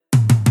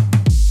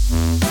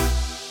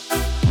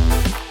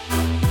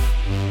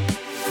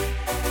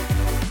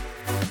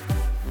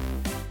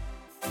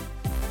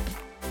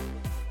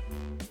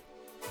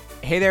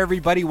Hey there,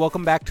 everybody.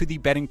 Welcome back to the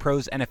Betting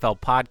Pros NFL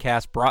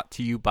podcast brought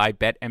to you by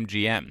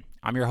BetMGM.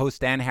 I'm your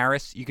host, Dan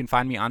Harris. You can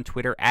find me on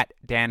Twitter at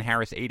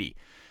DanHarris80.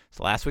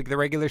 So last week, the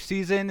regular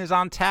season is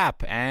on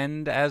tap,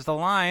 and as the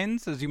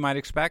lines, as you might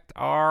expect,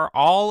 are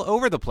all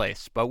over the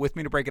place. But with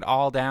me to break it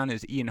all down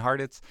is Ian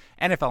Hartitz,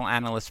 NFL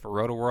analyst for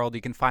RotoWorld. You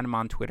can find him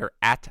on Twitter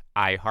at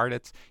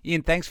iHartitz.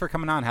 Ian, thanks for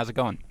coming on. How's it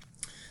going?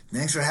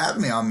 Thanks for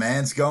having me on,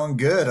 man. It's going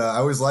good. I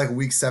always like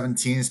week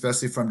 17,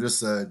 especially from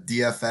just a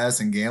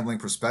DFS and gambling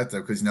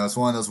perspective, because, it's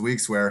one of those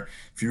weeks where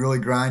if you really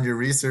grind your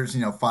research,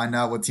 find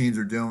out what teams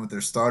are doing with their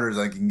starters,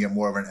 you can get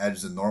more of an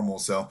edge than normal.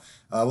 So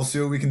we'll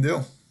see what we can do.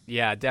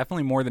 Yeah,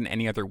 definitely more than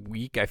any other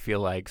week. I feel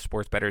like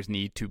sports bettors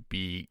need to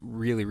be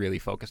really, really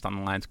focused on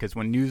the lines, because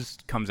when news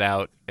comes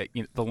out,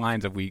 the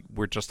lines that we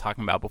were just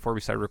talking about before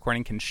we started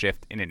recording can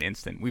shift in an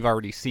instant. We've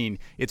already seen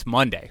it's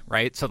Monday,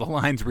 right? So the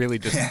lines really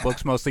just,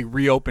 books mostly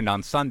reopened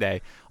on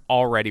Sunday.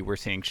 Already we're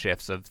seeing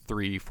shifts of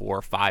 3,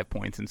 4, 5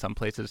 points in some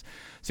places.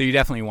 So you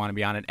definitely want to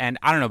be on it. And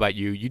I don't know about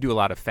you. You do a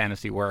lot of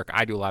fantasy work.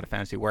 I do a lot of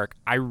fantasy work.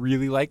 I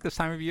really like this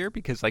time of year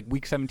because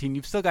week 17,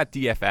 you've still got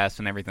DFS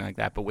and everything like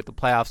that. But with the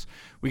playoffs,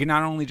 we can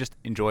not only just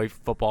enjoy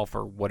football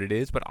for what it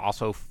is, but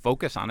also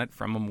focus on it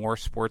from a more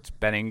sports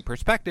betting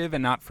perspective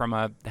and not from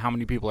how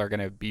many people are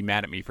going to be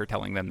mad at me for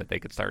telling them that they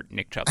could start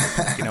Nick Chubb.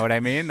 You know what I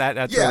mean?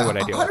 That's really what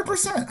I do.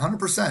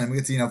 100%. And we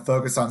get to,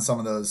 focus on some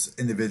of those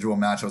individual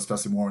matchups,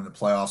 especially more when the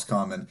playoffs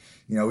come. And,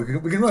 we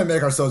can really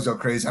make ourselves go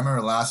crazy. I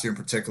remember last year in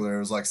particular,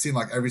 it was seemed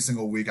like every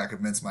single week I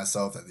convinced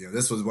myself that,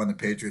 this was when the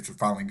Patriots were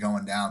finally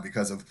going down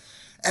because of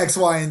X,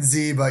 Y, and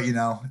Z. But,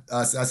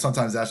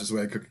 sometimes that's just the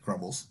way the cookie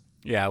crumbles.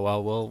 Yeah,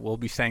 well, we'll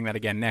be saying that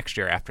again next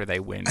year after they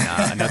win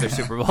another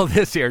Super Bowl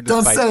this year.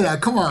 Don't say that.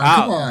 Come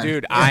on.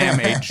 Dude, I am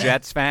a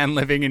Jets fan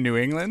living in New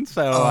England,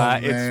 so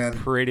it's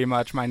pretty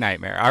much my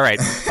nightmare. All right,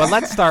 but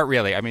let's start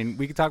really. I mean,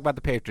 we can talk about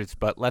the Patriots,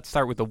 but let's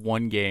start with the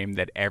one game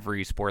that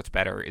every sports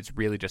bettor is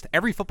really just –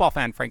 every football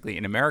fan, frankly,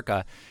 in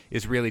America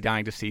is really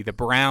dying to see. The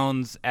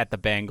Browns at the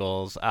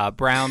Bengals.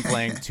 Browns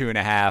laying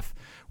 2.5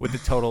 with a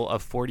total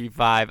of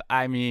 45.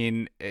 I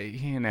mean,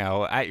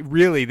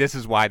 this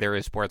is why there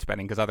is sports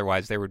betting, because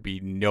otherwise there would be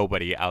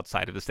nobody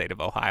outside of the state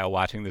of Ohio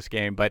watching this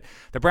game. But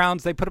the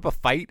Browns, they put up a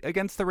fight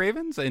against the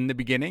Ravens in the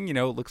beginning.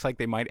 It looks like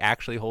they might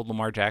actually hold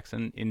Lamar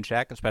Jackson in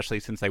check,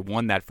 especially since they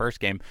won that first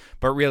game.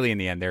 But really, in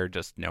the end, they're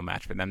just no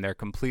match for them. They're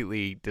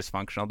completely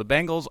dysfunctional. The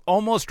Bengals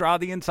almost draw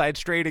the inside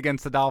straight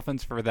against the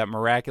Dolphins for that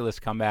miraculous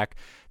comeback.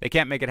 They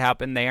can't make it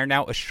happen. They are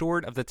now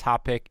assured of the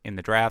top pick in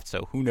the draft,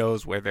 so who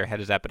knows where their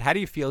head is at. But how do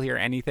you feel here?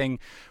 Anything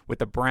with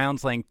the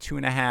Browns laying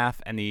 2.5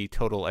 and the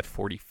total at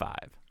 45?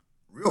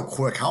 Real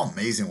quick, how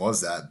amazing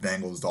was that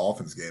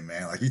Bengals-Dolphins game,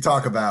 man? You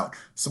talk about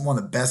one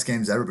of the best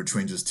games ever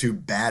between just two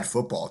bad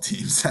football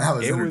teams. That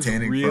was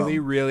entertaining. It was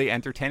really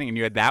entertaining. And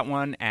you had that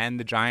one and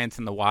the Giants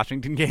and the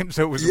Washington game.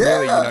 So it was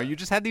really, you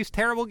just had these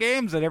terrible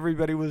games that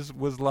everybody was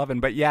loving.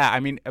 But yeah,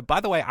 I mean, by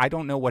the way, I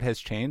don't know what has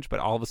changed,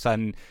 but all of a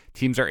sudden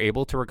teams are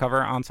able to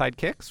recover onside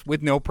kicks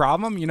with no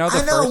problem.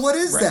 What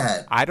is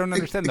that? I don't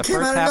understand. It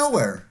came out of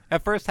nowhere.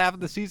 At first half of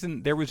the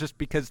season, there was just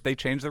because they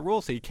changed the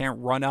rules, so you can't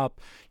run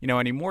up,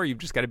 anymore. You've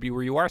just got to be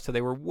where you are. So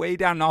they were way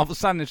down, and all of a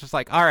sudden it's just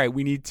all right,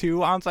 we need 2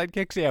 onside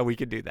kicks. Yeah, we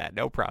could do that,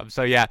 no problem.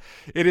 So yeah,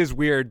 it is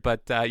weird,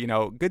 but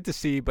good to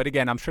see. But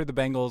again, I'm sure the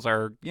Bengals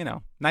are,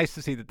 nice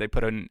to see that they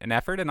put in an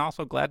effort, and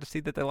also glad to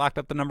see that they locked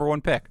up the number 1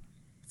 pick.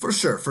 For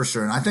sure.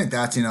 And I think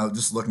that's,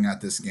 just looking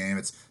at this game,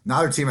 it's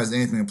neither team has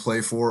anything to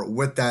play for.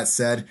 With that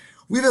said,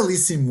 we've at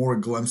least seen more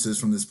glimpses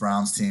from this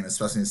Browns team,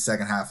 especially in the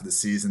second half of the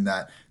season,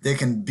 that they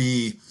can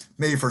be,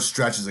 maybe for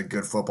stretches, a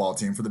good football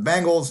team. For the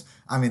Bengals,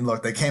 I mean,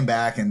 look, they came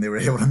back and they were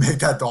able to make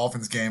that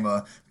Dolphins game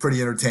a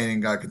pretty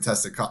entertaining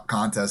contested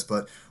contest.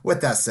 But with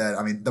that said,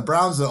 I mean, the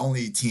Browns are the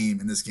only team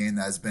in this game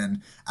that has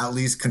been at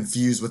least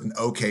confused with an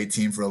okay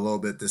team for a little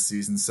bit this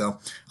season. So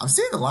I'm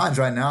seeing the lines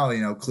right now,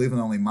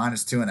 Cleveland only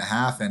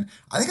 -2.5. And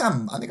I think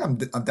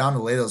I'm down to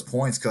lay those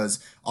points because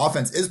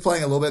offense is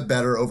playing a little bit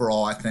better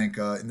overall, I think,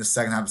 in the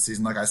second half of the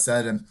season, like I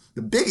said. And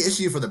the big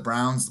issue for the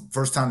Browns, the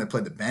first time they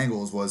played the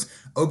Bengals, was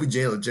OBJ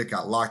legit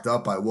got locked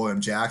up by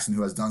William Jackson,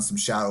 who has done some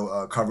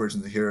shadow coverage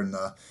here in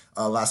the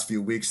last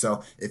few weeks.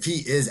 So if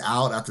he is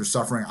out after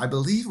suffering, I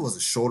believe it was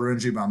a shoulder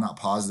injury, but I'm not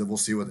positive. We'll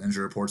see what the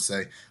injury reports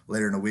say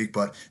later in the week.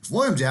 But if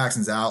William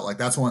Jackson's out,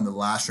 that's one of the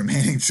last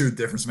remaining true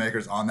difference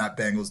makers on that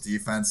Bengals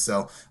defense.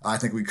 So I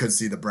think we could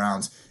see the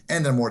Browns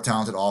and their more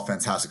talented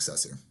offense have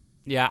success here.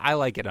 Yeah, I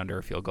like it under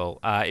a field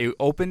goal. It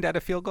opened at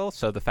a field goal,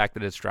 so the fact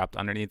that it's dropped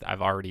underneath,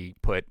 I've already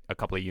put a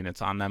couple of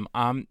units on them.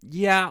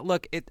 Yeah,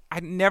 look, I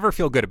never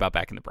feel good about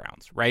backing the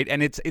Browns, right?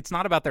 And it's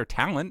not about their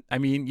talent. I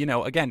mean,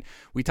 again,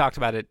 we talked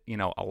about it,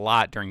 a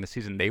lot during the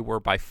season. They were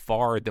by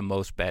far the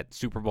most bet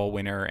Super Bowl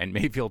winner, and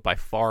Mayfield by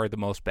far the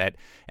most bet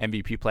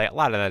MVP play. A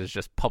lot of that is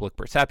just public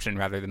perception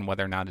rather than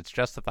whether or not it's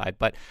justified.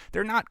 But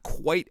they're not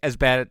quite as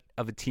bad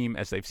of a team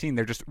as they've seen.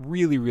 They're just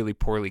really, really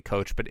poorly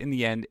coached. But in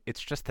the end,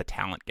 it's just the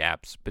talent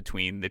gaps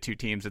between the two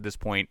teams at this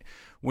point.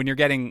 When you're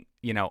getting,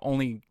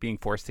 only being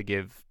forced to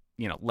give,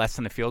 less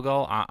than a field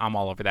goal, I'm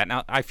all over that.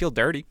 Now, I feel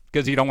dirty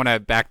because you don't want to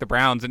back the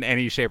Browns in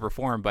any shape or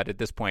form. But at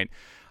this point,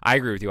 I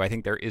agree with you. I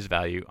think there is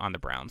value on the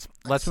Browns.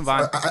 Let's move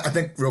on. I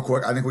think real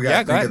quick. I think we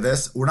got to think of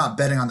this. We're not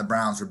betting on the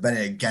Browns. We're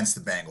betting against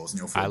the Bengals, and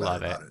you'll feel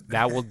better about it.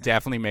 That will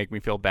definitely make me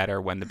feel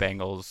better when the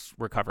Bengals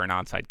recover an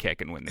onside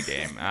kick and win the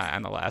game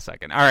on the last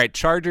second. All right,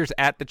 Chargers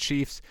at the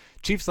Chiefs.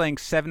 Chiefs laying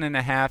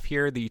 7.5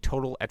 here. The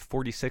total at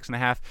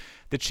 46.5.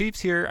 The Chiefs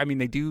here, I mean,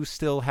 they do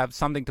still have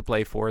something to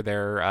play for.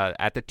 They're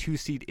at the 2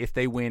 seed if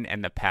they win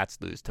and the Pats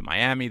lose to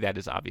Miami. That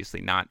is obviously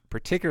not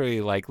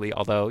particularly likely,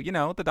 although,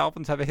 the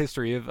Dolphins have a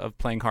history of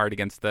playing hard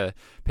against the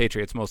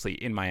Patriots, mostly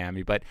in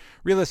Miami. But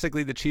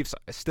realistically, the Chiefs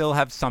still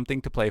have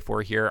something to play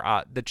for here.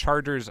 The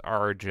Chargers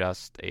are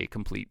just a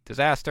complete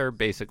disaster,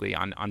 basically,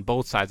 on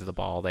both sides of the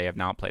ball. They have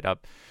not played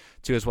up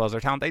to as well as their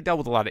talent. They dealt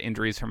with a lot of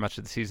injuries for much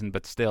of the season,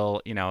 but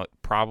still,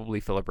 probably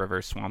Phillip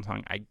Rivers, swan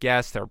song. I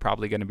guess there are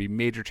probably going to be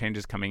major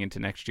changes coming into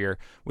next year,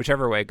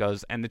 whichever way it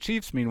goes. And the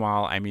Chiefs,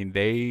 meanwhile, I mean,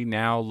 they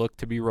now look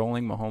to be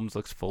rolling. Mahomes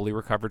looks fully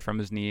recovered from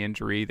his knee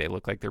injury. They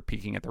look like they're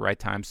peaking at the right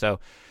time. So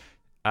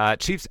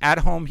Chiefs at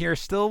home here,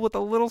 still with a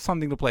little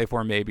something to play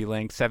for, maybe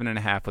laying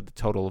 7.5 with a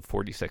total of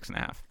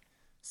 46.5.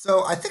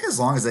 So I think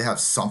as long as they have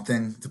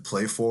something to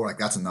play for, like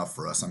that's enough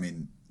for us. I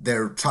mean,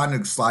 they're trying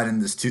to slide in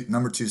this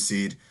number 2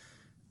 seed.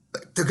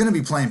 They're going to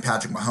be playing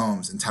Patrick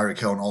Mahomes and Tyreek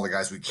Hill and all the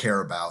guys we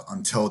care about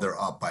until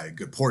they're up by a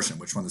good portion,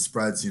 which when the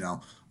spread's,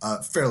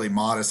 fairly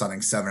modest, I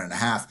think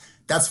 7.5,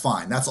 that's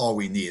fine. That's all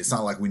we need. It's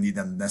not like we need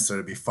them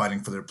necessarily to be fighting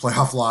for their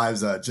playoff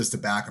lives just to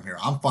back them here.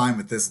 I'm fine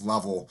with this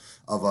level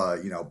of,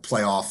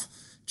 playoff,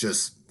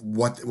 just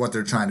what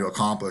they're trying to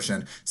accomplish.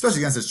 And especially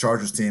against this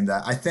Chargers team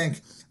that I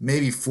think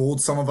maybe fooled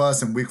some of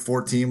us in week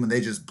 14 when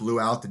they just blew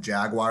out the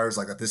Jaguars,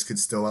 like that this could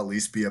still at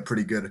least be a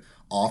pretty good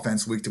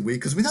offense week to week,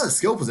 because we know the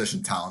skill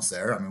position talent's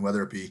there. I mean,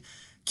 whether it be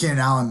Keenan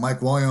Allen,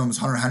 Mike Williams,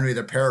 Hunter Henry,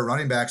 their pair of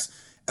running backs,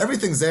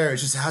 everything's there. It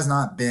just has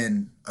not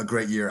been a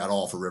great year at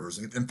all for Rivers.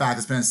 In fact,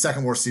 it's been his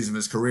second worst season of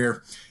his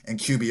career in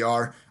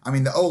QBR. I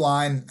mean, the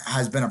O-line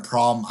has been a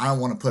problem. I don't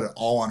want to put it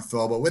all on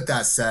Phil, but with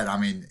that said, I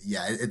mean,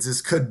 yeah, it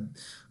just could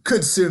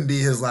soon be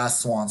his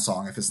last swan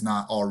song if it's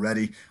not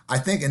already. I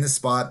think in this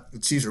spot, the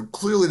Chiefs are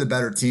clearly the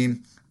better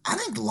team. I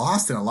think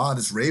lost in a lot of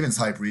this Ravens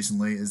hype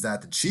recently is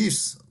that the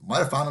Chiefs might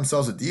have found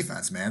themselves a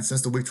defense, man.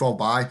 Since the Week 12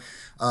 bye,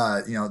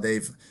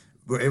 they've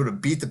were able to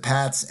beat the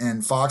Pats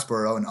and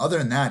Foxborough, and other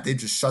than that, they've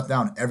just shut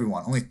down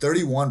everyone. Only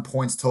 31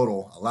 points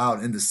total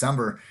allowed in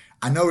December.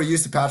 I know we're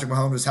used to Patrick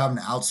Mahomes just having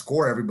to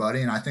outscore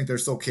everybody, and I think they're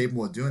still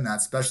capable of doing that,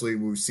 especially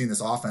when we've seen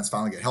this offense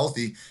finally get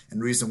healthy in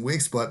recent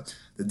weeks. But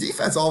the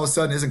defense all of a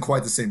sudden isn't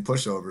quite the same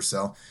pushover.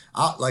 So,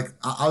 I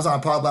was on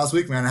a pod last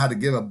week, man. I had to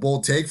give a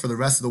bold take for the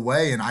rest of the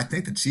way, and I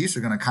think the Chiefs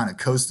are going to kind of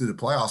coast through the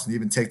playoffs and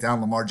even take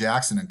down Lamar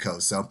Jackson and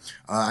coast. So,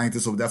 I think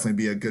this will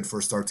definitely be a good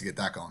first start to get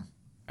that going.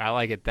 I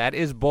like it. That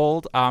is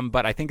bold,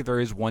 but I think if there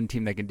is one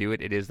team that can do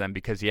it, it is them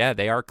because, yeah,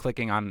 they are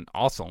clicking on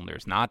all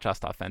cylinders, not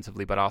just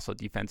offensively, but also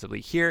defensively.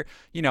 Here,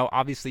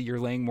 obviously you're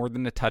laying more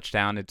than a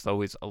touchdown. It's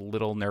always a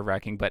little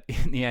nerve-wracking, but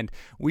in the end,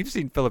 we've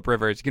seen Phillip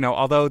Rivers,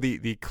 although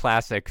the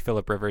classic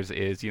Phillip Rivers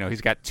is,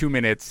 he's got 2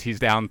 minutes, he's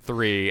down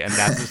 3, and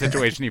that's the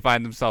situation he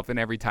finds himself in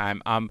every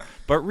time.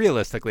 But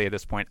realistically at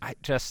this point,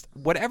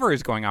 whatever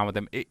is going on with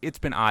him, it's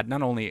been odd.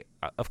 Not only,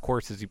 of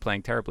course, is he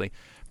playing terribly,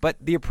 but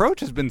the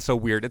approach has been so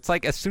weird. It's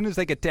like as soon as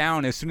they get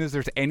down, as soon as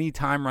there's any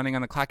time running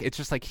on the clock, it's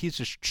just like he's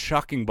just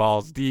chucking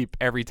balls deep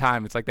every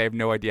time. It's like they have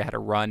no idea how to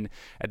run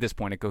at this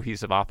point a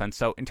cohesive offense.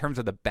 So in terms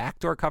of the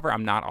backdoor cover,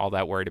 I'm not all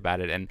that worried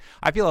about it. And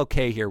I feel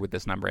okay here with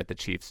this number at the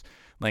Chiefs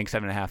laying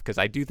 7.5 because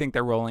I do think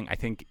they're rolling. I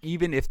think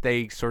even if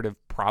they sort of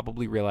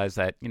probably realize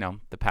that,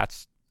 the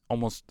Pats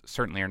almost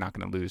certainly are not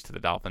going to lose to the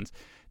Dolphins,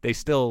 they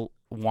still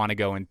want to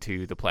go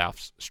into the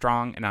playoffs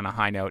strong and on a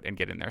high note and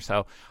get in there.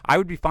 So I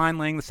would be fine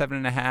laying the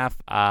 7.5,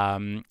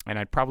 and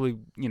I'd probably,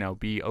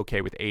 be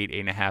okay with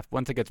 8.5.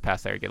 Once it gets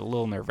past there, I get a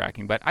little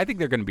nerve-wracking, but I think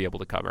they're going to be able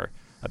to cover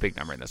a big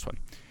number in this one.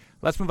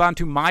 Let's move on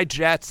to my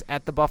Jets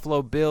at the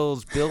Buffalo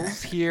Bills.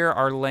 Bills here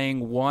are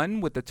laying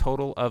 1 with a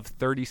total of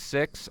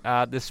 36.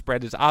 This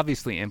spread is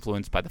obviously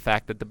influenced by the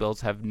fact that the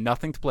Bills have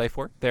nothing to play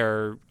for.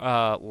 They're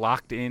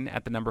locked in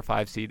at the number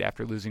 5 seed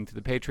after losing to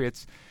the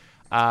Patriots.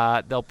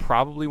 They'll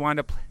probably wind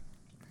up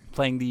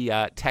playing the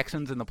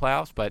Texans in the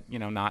playoffs, but,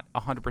 not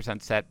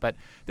 100% set. But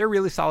they're a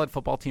really solid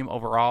football team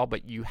overall,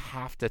 but you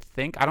have to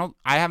think,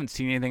 I haven't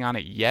seen anything on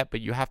it yet,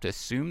 but you have to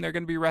assume they're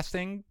going to be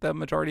resting the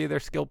majority of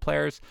their skilled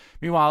players.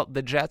 Meanwhile,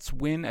 the Jets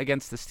win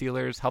against the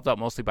Steelers, helped out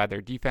mostly by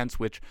their defense,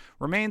 which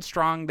remains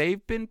strong.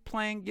 They've been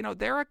playing,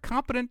 they're a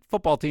competent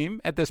football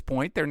team at this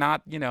point. They're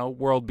not,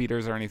 world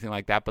beaters or anything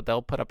like that, but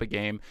they'll put up a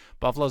game.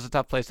 Buffalo's a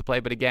tough place to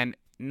play, but again,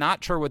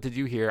 not sure what to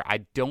do here. I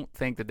don't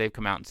think that they've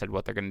come out and said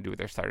what they're going to do with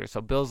their starters.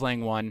 So Bills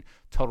laying 1,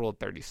 total of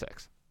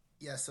 36.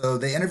 Yeah, so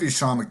they interviewed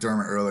Sean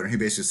McDermott earlier, and he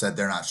basically said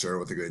they're not sure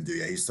what they're going to do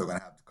yet. He's still going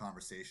to have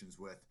conversations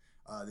with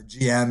the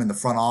GM and the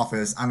front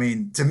office. I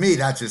mean, to me,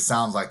 that just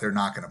sounds like they're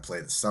not going to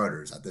play the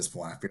starters at this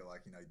point. I feel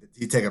like,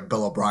 he take a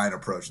Bill O'Brien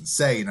approach and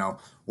say,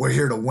 we're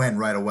here to win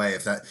right away.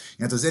 If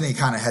there's any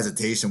kind of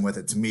hesitation with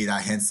it, to me,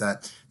 that hints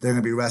that they're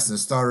going to be resting the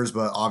starters,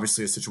 but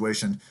obviously a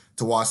situation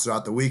to watch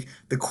throughout the week.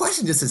 The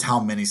question just is how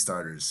many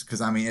starters,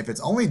 because if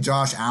it's only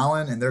Josh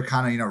Allen and they're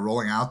kind of,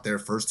 rolling out their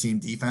first team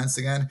defense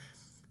again,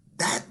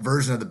 that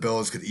version of the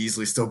Bills could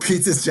easily still beat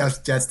this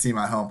Jets team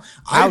at home.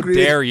 How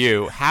dare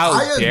you?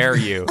 How dare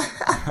you?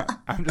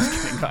 I'm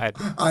just kidding. Go ahead.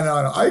 I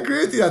know. I agree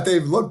with you that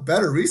they've looked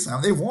better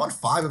recently. They've won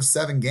 5 of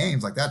 7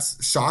 games. Like,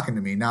 that's shocking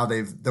to me. Now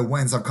the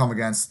wins have come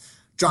against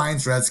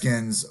Giants,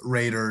 Redskins,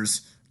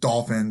 Raiders,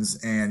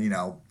 Dolphins, and,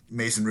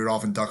 Mason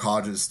Rudolph and Duck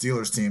Hodges'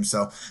 Steelers team.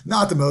 So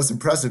not the most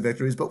impressive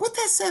victories. But with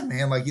that said,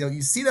 man,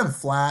 you see them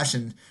flash,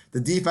 and the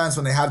defense,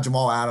 when they have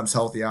Jamal Adams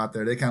healthy out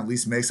there, they can at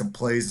least make some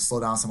plays and slow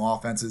down some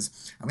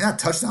offenses. that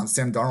touchdown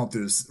Sam Darnold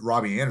threw to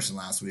Robbie Anderson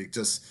last week,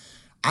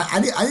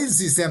 I need to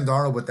see Sam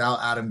Darnold without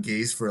Adam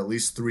Gase for at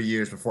least 3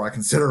 years before I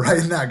consider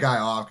writing that guy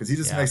off, because he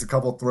just makes a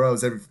couple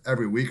throws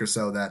every week or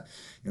so that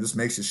just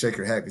makes you shake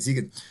your head, because he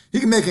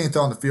can make any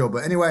throw on the field.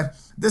 But anyway,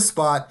 this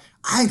spot,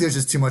 I think there's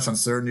just too much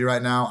uncertainty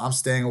right now. I'm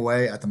staying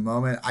away at the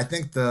moment. I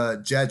think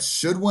the Jets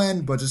should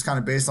win, but just kind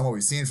of based on what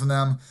we've seen from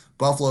them,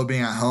 Buffalo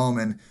being at home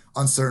and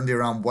uncertainty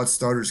around what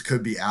starters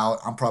could be out,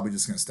 I'm probably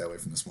just going to stay away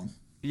from this one.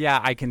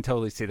 Yeah, I can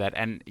totally see that.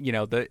 And,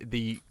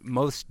 the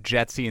most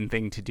Jetsian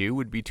thing to do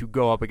would be to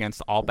go up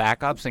against all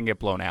backups and get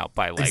blown out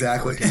by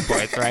 14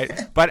 points, right?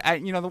 But,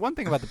 the one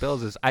thing about the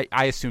Bills is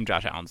I assume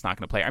Josh Allen's not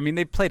going to play.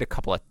 They've played a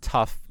couple of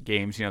tough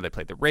games. They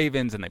played the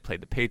Ravens and they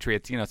played the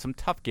Patriots, some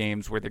tough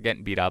games where they're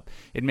getting beat up.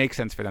 It makes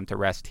sense for them to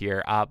rest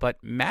here. But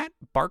Matt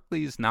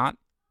Barkley's not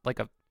like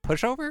a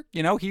pushover.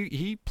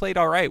 He played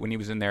all right when he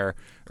was in there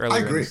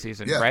earlier in the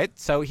season, right?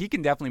 So he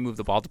can definitely move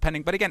the ball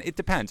depending. But again, it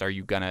depends. Are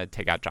you going to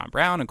take out John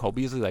Brown and Cole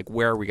Beasley? Like,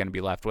 where are we going to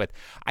be left with?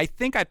 I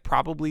think I'd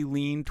probably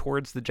lean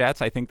towards the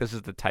Jets. I think this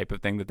is the type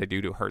of thing that they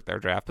do to hurt their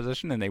draft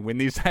position, and they win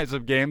these types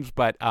of games.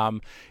 But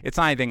it's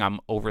not anything I'm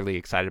overly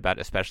excited about,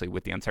 especially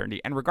with the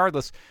uncertainty. And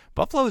regardless,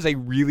 Buffalo is a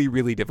really,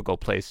 really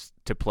difficult place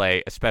to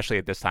play, especially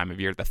at this time of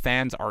year. The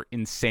fans are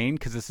insane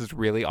because this is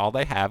really all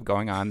they have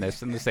going on,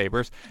 this and the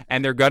Sabres,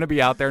 and they're going to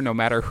be out there no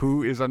matter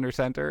who is under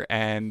center,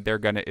 and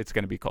it's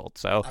going to be cold.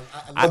 So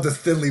I love the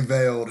thinly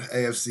veiled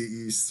AFC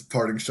East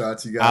parting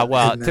shots you got.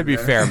 Well, to be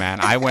fair, man,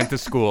 I went to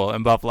school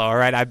in Buffalo. All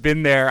right, I've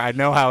been there. I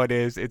know how it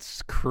is.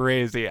 It's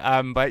crazy.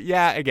 But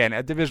yeah, again,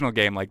 a divisional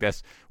game like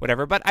this,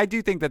 whatever. But I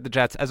do think that the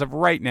Jets, as of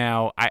right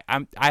now,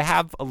 I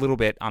have a little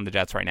bit on the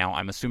Jets right now.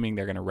 I'm assuming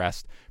they're going to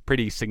rest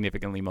pretty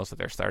significantly most of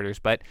their starters.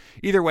 But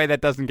either way,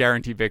 that doesn't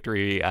guarantee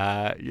victory,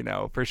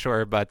 for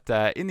sure. But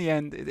in the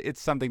end,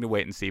 it's something to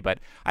wait and see. But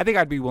I think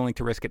I'd be willing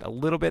to risk it a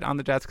little bit on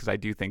the Jets because I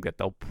do think that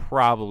they'll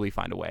probably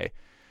find a way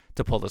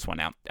to pull this one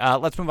out.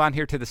 Let's move on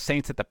here to the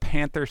Saints at the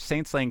Panthers.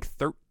 Saints laying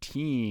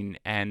 13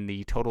 and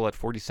the total at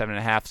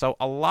 47.5. So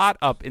a lot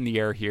up in the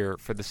air here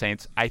for the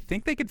Saints. I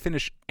think they could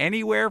finish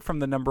anywhere from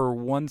the number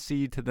 1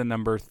 seed to the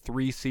number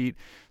 3 seed.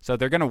 So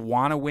they're going to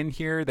want to win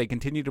here. They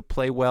continue to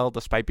play well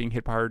despite being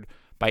hit hard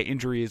by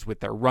injuries with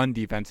their run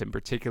defense in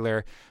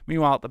particular.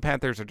 Meanwhile, the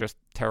Panthers are just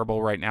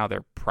terrible right now.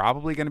 They're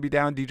probably going to be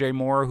down DJ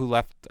Moore, who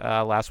left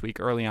last week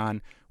early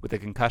on with a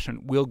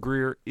concussion. Will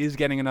Grier is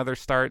getting another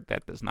start.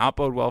 That does not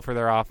bode well for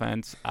their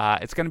offense.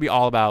 It's going to be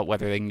all about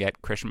whether they can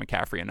get Christian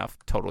McCaffrey enough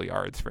total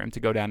yards for him to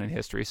go down in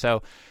history.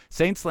 So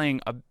Saints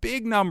laying a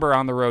big number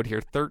on the road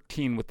here,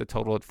 13 with the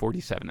total at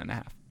 47.5.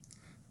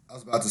 I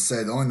was about to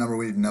say, the only number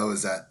we know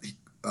is that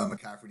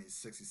McCaffrey needs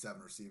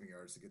 67 receiving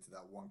yards to get to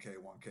that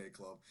 1K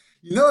club.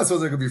 That's what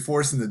they're going to be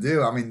forcing to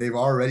do. They've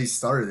already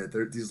started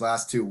it these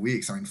last 2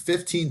 weeks.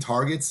 15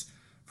 targets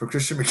for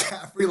Christian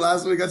McCaffrey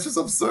last week. That's just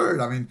absurd.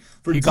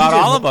 He got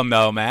all of them,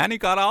 though, man. He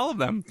got all of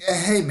them. Yeah,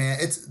 hey, man,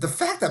 it's the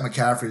fact that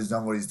McCaffrey has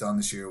done what he's done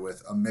this year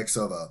with a mix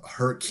of a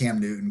hurt Cam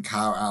Newton,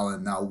 Kyle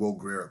Allen, now Will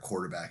Grier at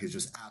quarterback is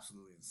just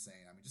absolutely insane.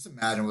 Just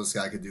imagine what this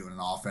guy could do in an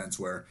offense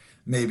where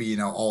maybe,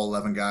 all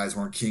 11 guys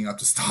weren't keying up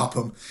to stop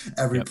him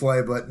every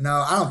play. But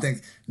no, I don't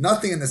think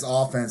nothing in this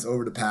offense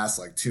over the past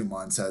 2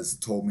 months has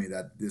told me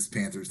that this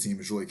Panthers team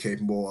is really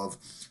capable of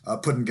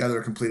putting together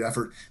a complete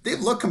effort. They've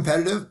looked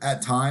competitive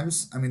at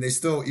times. They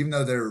still, even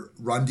though their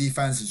run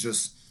defense is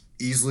just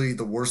easily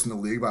the worst in the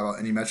league by about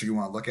any metric you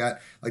want to look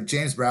at, like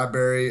James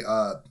Bradbury,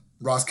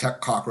 Ross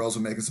Cockrell's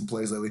been making some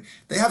plays lately.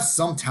 They have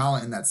some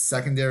talent in that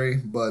secondary,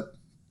 but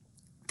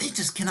they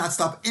just cannot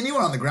stop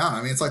anyone on the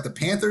ground. It's like the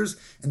Panthers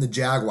and the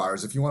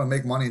Jaguars. If you want to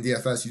make money in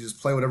DFS, you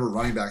just play whatever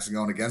running backs are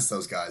going against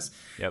those guys.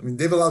 Yep.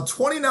 They've allowed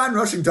 29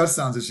 rushing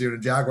touchdowns this year. The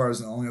Jaguars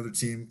are the only other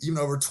team, even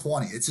over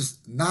 20. It's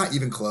just not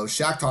even close.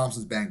 Shaq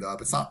Thompson's banged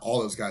up. It's not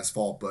all those guys'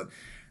 fault, but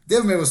they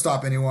haven't been able to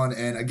stop anyone.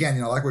 And again,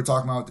 like we're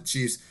talking about with the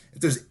Chiefs,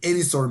 if there's any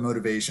sort of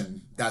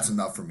motivation, that's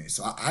enough for me.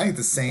 So I think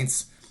the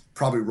Saints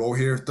probably roll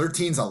here.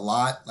 13's a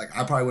lot.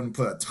 I probably wouldn't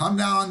put a ton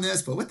down on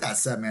this, but with that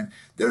said, man,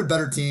 they're a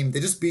better team. They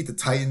just beat the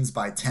Titans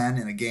by 10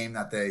 in a game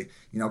that they,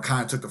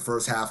 kind of took the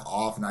first half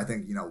off. And I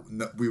think,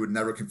 we would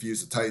never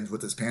confuse the Titans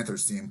with this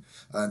Panthers team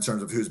in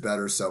terms of who's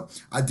better. So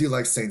I do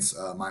like Saints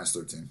minus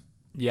 13.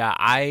 Yeah,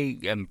 I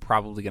am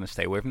probably going to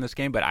stay away from this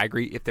game, but I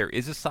agree. If there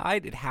is a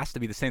side, it has to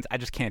be the Saints. I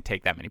just can't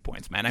take that many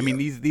points, man. I mean,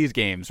 these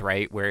games,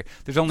 right, where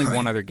there's only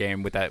one other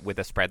game with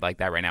a spread like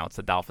that right now. It's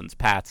the Dolphins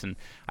Pats, and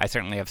I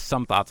certainly have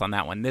some thoughts on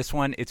that one. This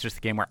one, it's just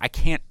a game where I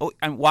can't.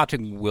 I'm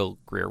watching Will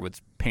Grier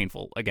was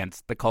painful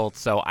against the Colts,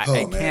 so I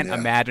can't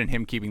imagine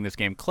him keeping this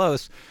game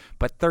close.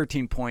 But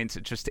 13 points,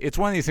 it's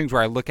one of these things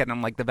where I look at it and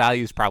I'm like, the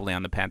value's probably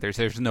on the Panthers.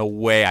 There's no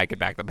way I could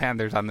back the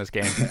Panthers on this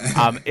game.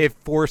 If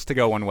forced to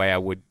go one way, I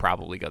would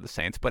probably go the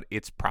Saints, but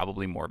it's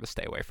probably more of a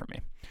stay away from me.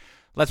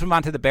 Let's move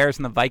on to the Bears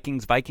and the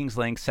Vikings. Vikings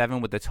laying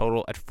 7 with the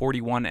total at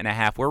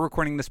 41.5. We're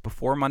recording this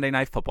before Monday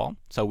Night Football,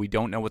 so we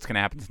don't know what's going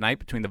to happen tonight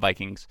between the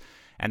Vikings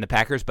and the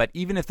Packers. But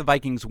even if the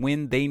Vikings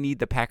win, they need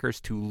the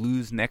Packers to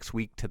lose next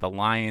week to the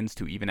Lions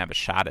to even have a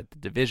shot at the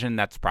division.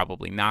 That's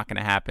probably not going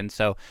to happen.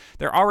 So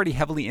they're already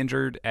heavily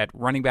injured at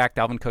running back.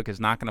 Dalvin Cook is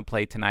not going to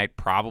play tonight.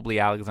 Probably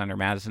Alexander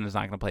Mattison is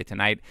not going to play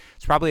tonight.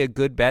 It's probably a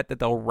good bet that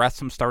they'll rest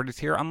some starters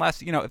here,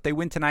 unless, if they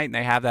win tonight and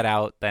they have that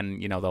out, then,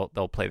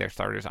 they'll play their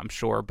starters, I'm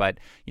sure. But,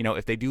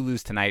 if they do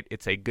lose tonight,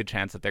 it's a good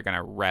chance that they're going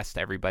to rest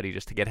everybody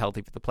just to get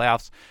healthy for the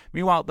playoffs.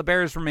 Meanwhile, the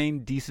Bears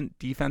remain decent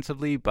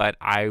defensively, but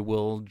I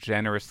will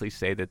generously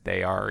say that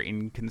they are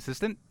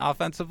inconsistent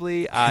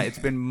offensively. It's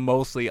been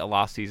mostly a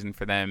lost season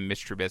for them.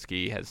 Mitch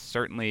Trubisky has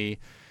certainly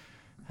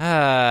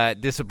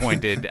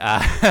disappointed,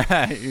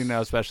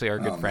 especially our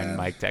good friend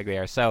Mike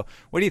Tagliere. So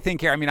what do you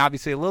think here? I mean,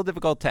 obviously a little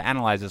difficult to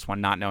analyze this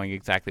one, not knowing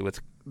exactly what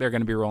they're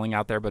going to be rolling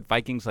out there, but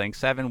Vikings laying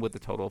 7 with a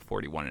total of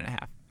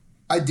 41.5.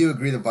 I do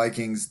agree the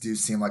Vikings do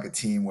seem like a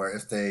team where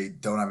if they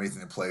don't have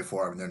anything to play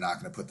for, they're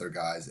not going to put their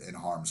guys in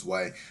harm's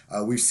way.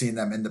 We've seen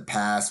them in the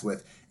past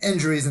with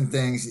injuries and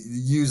things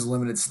use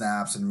limited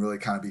snaps and really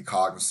kind of be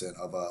cognizant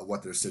of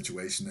what their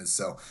situation is.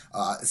 So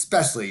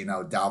especially,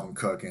 Dalvin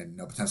Cook and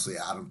potentially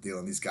Adam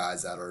Thielen, these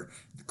guys that are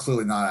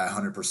clearly not at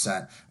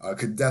 100%,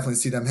 could definitely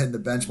see them hitting the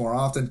bench more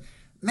often.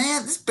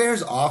 Man, this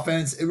Bears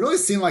offense, it really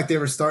seemed like they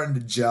were starting to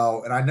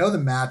gel. And I know the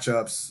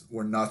matchups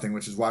were nothing,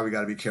 which is why we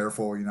got to be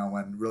careful,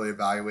 when really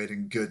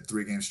evaluating good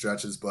 3-game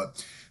stretches.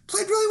 But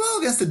played really well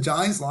against the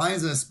Giants,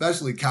 Lions, and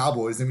especially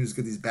Cowboys. Then we just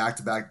get these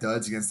back-to-back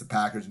duds against the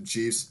Packers and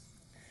Chiefs.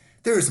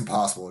 There is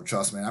impossible,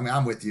 trust me. I mean,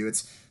 I'm with you.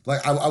 It's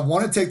like I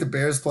want to take the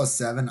Bears plus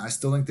 7. I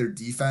still think their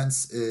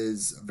defense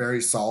is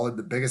very solid.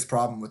 The biggest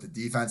problem with the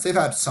defense, they've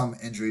had some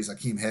injuries,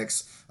 Akeem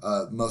Hicks,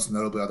 most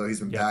notably, although he's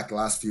been back the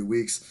last few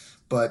weeks.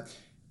 But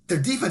their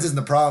defense isn't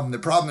the problem. The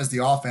problem is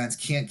the offense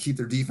can't keep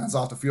their defense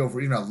off the field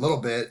for even a little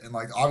bit. And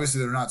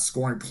obviously they're not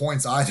scoring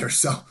points either.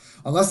 So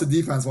unless the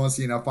defense wants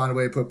to, find a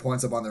way to put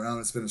points up on their own,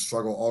 it's been a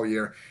struggle all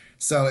year.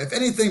 So if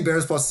anything,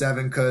 Bears plus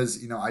 7,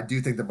 because, I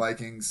do think the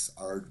Vikings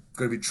are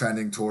going to be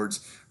trending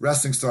towards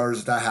resting starters.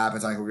 If that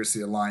happens, I think we're going to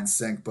see a line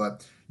sink.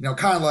 But,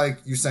 kind of like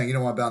you're saying, you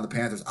don't want to bet on the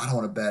Panthers. I don't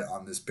want to bet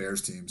on this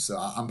Bears team. So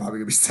I'm probably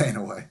going to be staying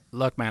away.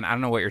 Look, man, I don't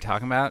know what you're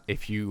talking about.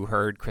 If you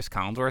heard Chris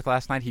Collinsworth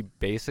last night, he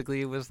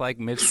basically was like,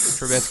 Mitch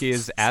Trubisky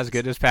is as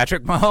good as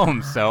Patrick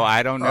Mahomes. So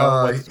I don't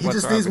know. He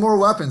just needs more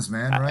weapons,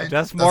 man, right?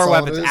 Just more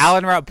weapons.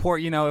 Allen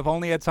Robinson, if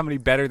only had somebody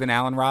better than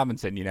Allen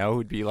Robinson,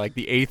 who'd be like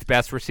the 8th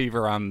best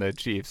receiver on the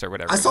Chiefs or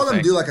whatever. I saw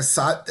them do like a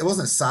side. It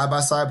wasn't side by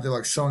side, but they're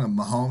like showing a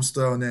Mahomes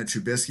throw and then a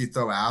Trubisky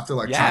throw after,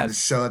 trying to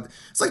show.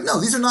 It's like, no,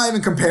 these are not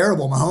even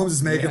comparable. Mahomes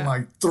is making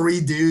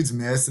 3 dudes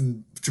miss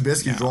and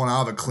Trubisky's rolling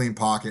out of a clean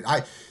pocket.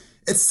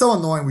 It's so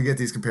annoying we get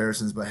these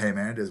comparisons, but hey,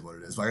 man, it is what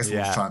it is. I guess we're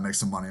just trying to make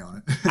some money on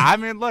it. I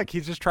mean, look,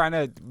 he's just trying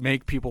to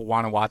make people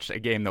want to watch a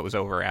game that was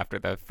over after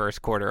the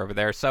first quarter over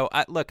there. So,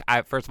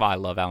 first of all, I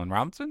love Allen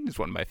Robinson. He's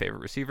one of my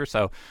favorite receivers.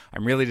 So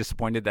I'm really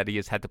disappointed that he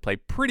has had to play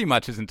pretty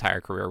much his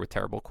entire career with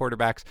terrible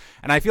quarterbacks.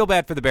 And I feel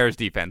bad for the Bears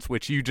defense,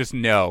 which you just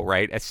know,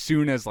 right? As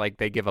soon as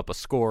they give up a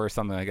score or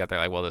something like that, they're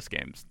like, well, this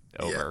game's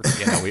over.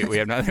 We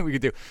have nothing we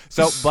can do.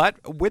 So, but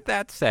with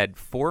that said,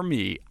 for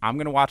me, I'm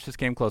going to watch this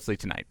game closely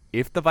tonight.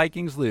 If the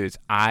Vikings lose,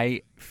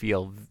 I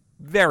feel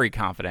very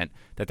confident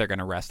that they're going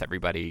to rest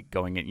everybody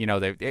going in.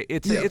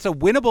 It's a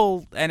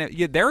winnable,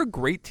 and they're a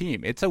great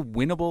team. It's a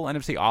winnable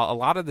NFC. A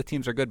lot of the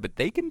teams are good, but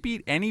they can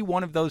beat any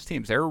one of those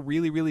teams. They're a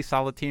really, really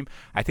solid team.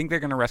 I think they're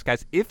going to rest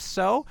guys. If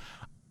so,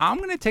 I'm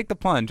going to take the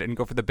plunge and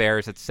go for the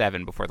Bears at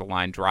 7 before the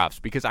line drops,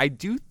 because I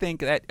do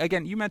think that,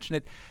 again, you mentioned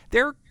it,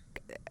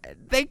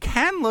 they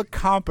can look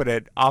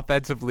competent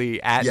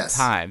offensively at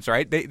times,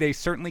 right? They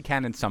certainly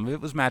can, and some of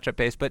it was matchup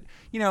based, but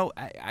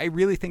I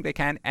really think they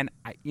can, and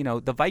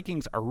the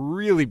Vikings are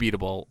really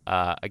beatable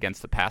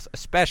against the pass,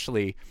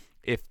 especially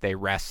if they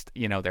rest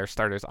their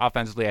starters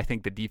offensively. I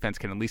think the defense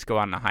can at least go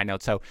out on a high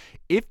note. So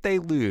if they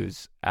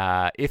lose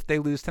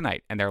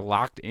tonight and they're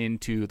locked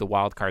into the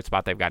wild card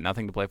spot, they've got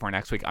nothing to play for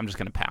next week, I'm just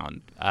going to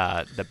pound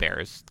the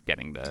Bears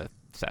getting the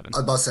 7. I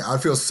was about to say,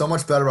 I'd feel so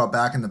much better about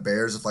backing the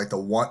Bears if like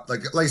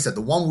you said,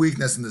 the one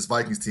weakness in this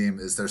Vikings team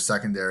is their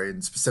secondary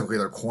and specifically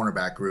their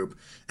cornerback group.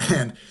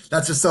 And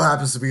that just so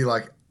happens to be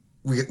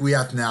we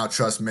have to now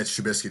trust Mitch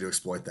Trubisky to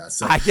exploit that.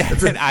 So I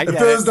get it. I if get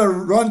there it. was the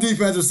run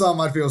defense or something,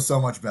 I'd feel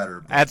so much better.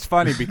 But That's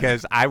funny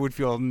because I would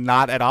feel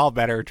not at all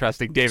better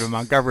trusting David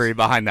Montgomery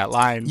behind that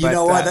line. you But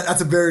know what?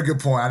 That's a very good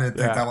point. I didn't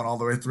think yeah. that one all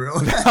the way through.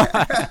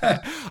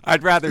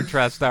 I'd rather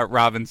trust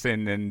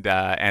Robinson and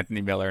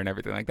Anthony Miller and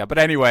everything like that. But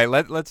anyway,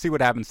 let's see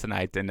what happens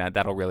tonight, and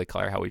that'll really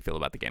color how we feel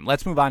about the game.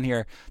 Let's move on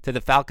here to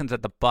the Falcons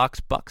at the Bucks.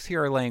 Bucks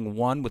here are laying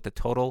 1 with the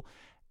total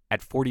at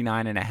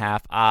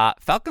 49.5.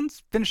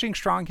 Falcons finishing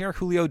strong here.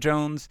 Julio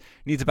Jones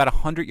needs about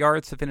 100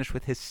 yards to finish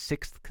with his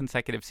 6th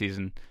consecutive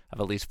season of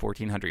at least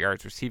 1,400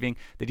 yards receiving.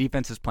 The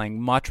defense is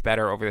playing much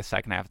better over the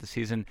second half of the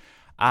season.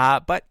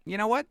 But you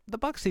know what? The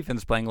Bucs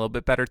defense is playing a little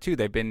bit better too.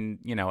 They've been,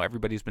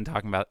 everybody's been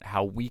talking about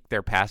how weak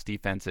their pass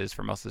defense is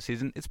for most of the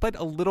season. It's played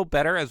a little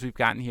better as we've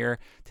gotten here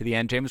to the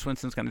end. Jameis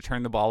Winston's going to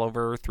turn the ball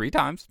over 3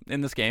 times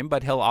in this game,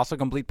 but he'll also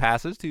complete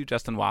passes to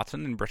Justin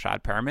Watson and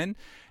Brashad Perriman.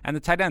 And the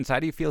tight ends,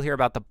 how do you feel here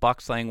about the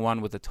Bucs laying 1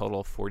 with a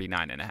total of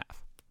 49.5?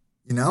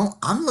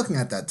 I'm looking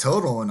at that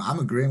total and I'm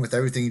agreeing with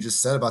everything you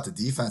just said about the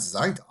defenses.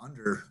 I think the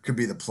under could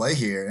be the play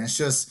here. And it's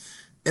just,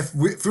 if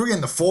we were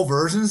getting the full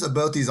versions of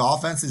both these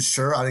offenses,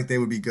 sure, I think they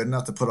would be good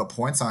enough to put up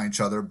points on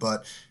each other.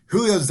 But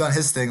Julio's done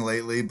his thing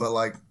lately. But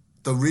like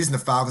the reason the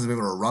Falcons have been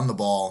able to run the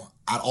ball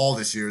at all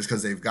this year is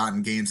because they've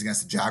gotten games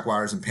against the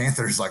Jaguars and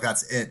Panthers. Like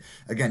that's it.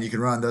 Again, you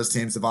can run those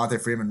teams.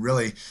 Devontae Freeman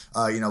really,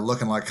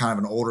 looking like kind of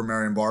an older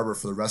Marion Barber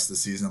for the rest of the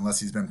season, unless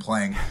he's been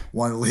playing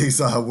one of the league's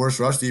worst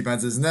rush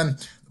defenses. And then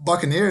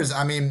Buccaneers,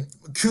 I mean,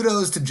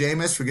 kudos to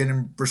Jameis for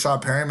getting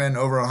Brashad Perriman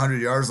over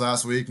 100 yards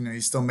last week.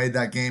 He still made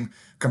that game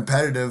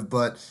competitive,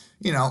 but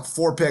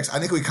 4 picks. I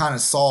think we kind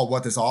of saw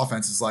what this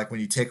offense is like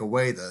when you take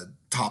away the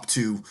top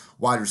 2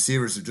 wide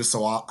receivers who just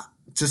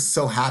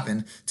so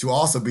happen to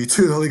also be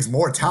 2 of the league's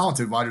more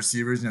talented wide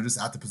receivers, just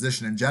at the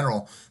position in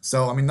general.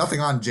 So, I mean, nothing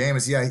on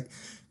Jameis. Yeah,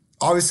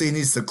 obviously he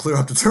needs to clear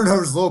up the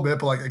turnovers a little bit,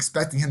 but like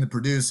expecting him to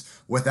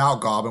produce without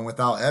Godwin,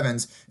 without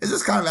Evans, is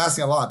just kind of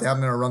asking a lot. They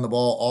haven't been able to run the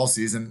ball all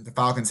season. The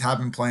Falcons have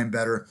been playing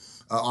better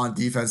on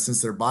defense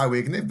since their bye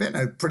week, and they've been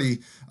a pretty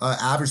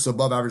average to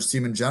above average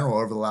team in general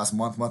over the last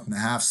month and a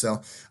half.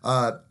 So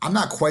I'm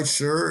not quite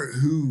sure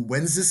who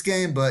wins this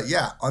game, but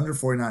yeah, under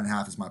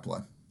 49.5 is my play.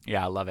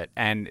 Yeah, I love it.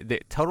 And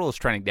the total is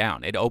trending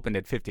down. It opened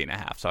at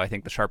 50.5. So I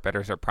think the sharp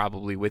bettors are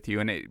probably with you,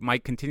 and it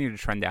might continue to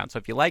trend down. So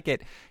if you like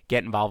it,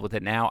 get involved with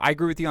it now. I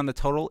agree with you on the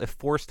total. If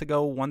forced to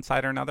go one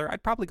side or another,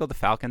 I'd probably go the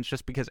Falcons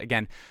just because,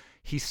 again,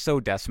 he's so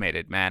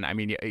decimated, man. I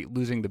mean,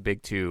 losing the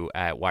big 2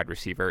 at wide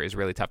receiver is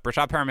really tough.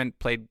 Brashad Perriman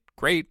played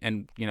great,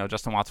 and,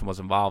 Justin Watson was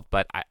involved,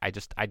 but I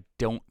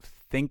don't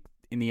think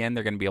in the end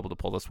they're going to be able to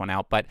pull this one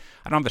out. But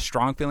I don't have a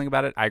strong feeling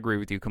about it. I agree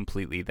with you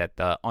completely that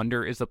the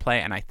under is the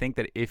play, and I think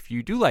that if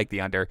you do like the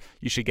under,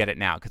 you should get it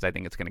now because I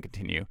think it's going to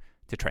continue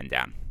to trend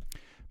down.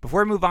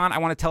 Before we move on, I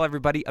want to tell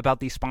everybody about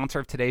the sponsor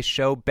of today's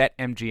show,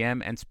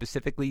 BetMGM, and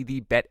specifically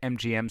the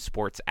BetMGM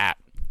Sports app.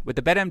 With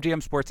the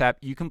BetMGM Sports app,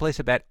 you can place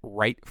a bet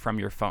right from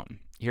your phone.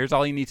 Here's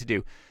all you need to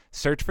do.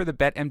 Search for the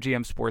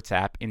BetMGM Sports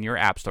app in your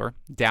app store,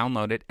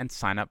 download it, and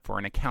sign up for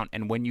an account.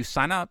 And when you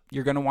sign up,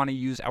 you're going to want to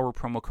use our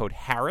promo code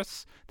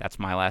Harris. That's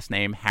my last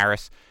name,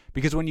 Harris.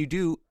 Because when you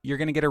do, you're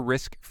going to get a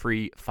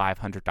risk-free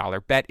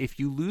 $500 bet. If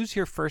you lose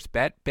your first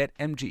bet,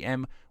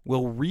 BetMGM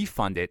will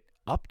refund it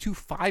up to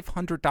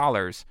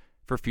 $500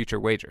 for future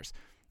wagers.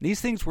 These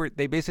things where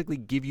they basically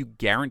give you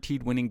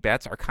guaranteed winning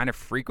bets are kind of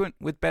frequent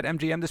with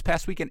BetMGM. This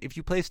past weekend, if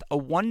you placed a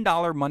 $1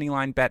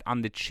 moneyline bet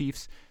on the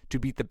Chiefs to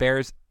beat the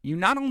Bears, you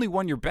not only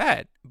won your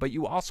bet, but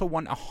you also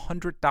won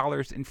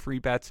 $100 in free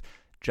bets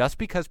just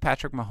because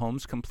Patrick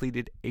Mahomes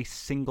completed a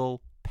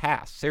single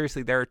pass.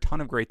 Seriously, there are a ton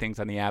of great things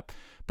on the app,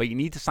 but you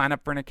need to sign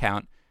up for an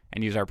account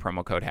and use our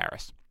promo code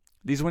Harris.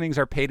 These winnings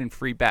are paid in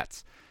free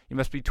bets. You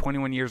must be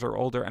 21 years or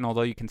older, and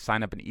although you can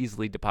sign up and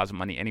easily deposit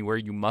money anywhere,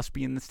 you must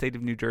be in the state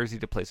of New Jersey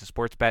to place a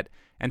sports bet,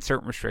 and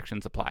certain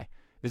restrictions apply.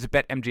 Visit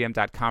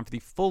BetMGM.com for the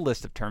full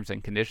list of terms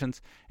and conditions,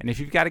 and if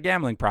you've got a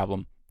gambling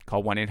problem,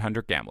 call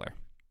 1-800-GAMBLER.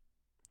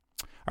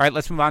 All right,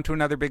 let's move on to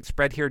another big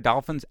spread here.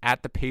 Dolphins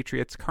at the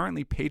Patriots.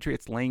 Currently,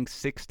 Patriots laying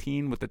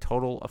 16 with a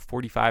total of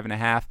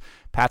 45.5.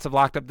 Pats have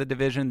locked up the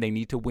division. They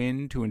need to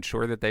win to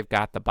ensure that they've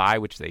got the bye,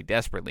 which they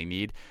desperately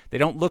need. They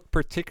don't look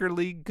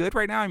particularly good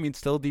right now. I mean,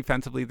 still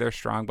defensively they're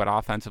strong, but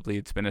offensively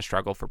it's been a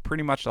struggle for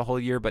pretty much the whole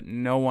year, but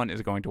no one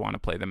is going to want to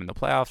play them in the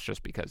playoffs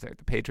just because they're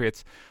the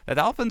Patriots. The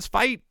Dolphins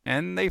fight,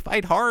 and they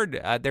fight hard.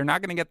 They're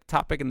not going to get the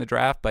top pick in the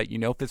draft, but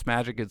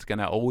Fitzmagic is going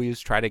to always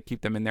try to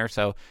keep them in there,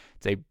 so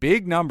it's a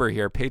big number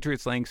here.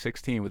 Patriots laying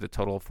 16 with a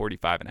total of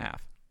 45.5.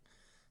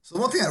 So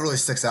the one thing that really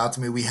sticks out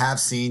to me, we have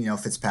seen,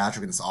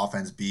 Fitzpatrick and this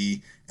offense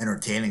be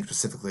entertaining,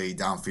 specifically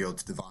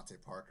downfield to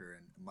Devontae Parker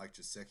and Mike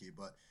Gesicki.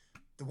 But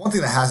the one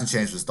thing that hasn't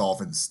changed with this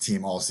Dolphins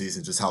team all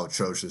season, just how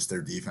atrocious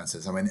their defense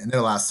is. I mean, in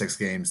their last 6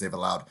 games, they've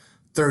allowed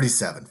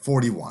 37,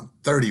 41,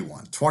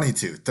 31,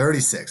 22,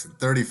 36, and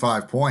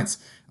 35 points.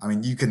 I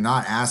mean, you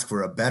cannot ask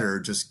for a better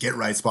just get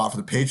right spot for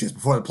the Patriots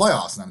before the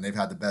playoffs. And I mean, they've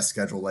had the best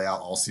schedule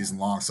layout all season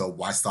long, so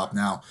why stop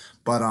now?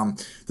 But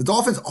the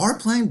Dolphins are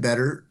playing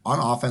better on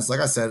offense. Like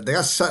I said, they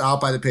got shut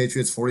out by the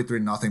Patriots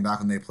 43-0 back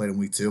when they played in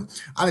week 2.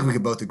 I think we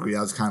could both agree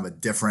that was kind of a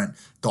different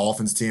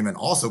Dolphins team and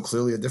also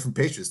clearly a different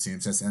Patriots team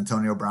since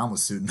Antonio Brown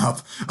was suiting up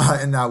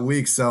in that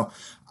week. So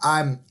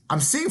I'm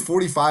seeing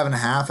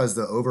 45.5 as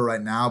the over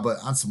right now, but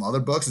on some other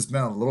books, it's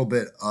been a little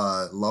bit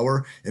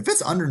lower. If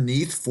it's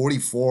underneath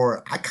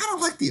 44, I kind of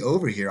like the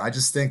over here. I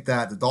just think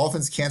that the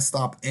Dolphins can't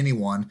stop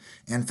anyone.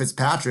 And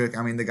Fitzpatrick,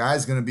 I mean, the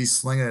guy's going to be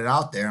slinging it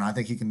out there, and I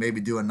think he can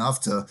maybe do enough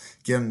to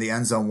get him the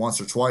end zone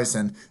once or twice.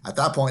 And at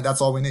that point,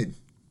 that's all we need.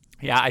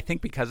 Yeah, I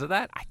think because of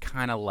that, I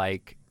kind of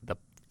like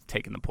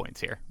taking the points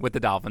here with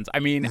the Dolphins. I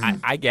mean,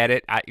 I get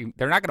it.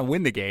 They're not going to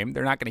win the game.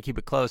 They're not going to keep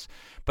it close,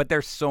 but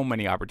there's so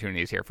many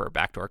opportunities here for a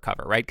backdoor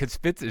cover, right? Because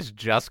Fitz is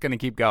just going to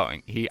keep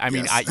going. You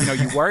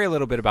worry a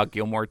little bit about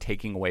Gilmore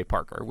taking away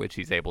Parker, which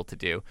he's able to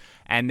do,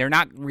 and they're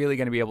not really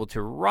going to be able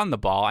to run the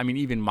ball. I mean,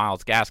 even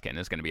Myles Gaskin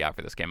is going to be out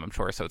for this game, I'm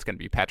sure, so it's going to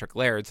be Patrick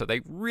Laird, so they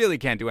really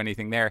can't do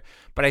anything there,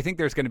 but I think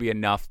there's going to be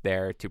enough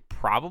there to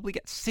probably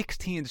get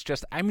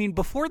 16s.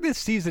 Before this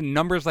season,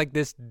 numbers like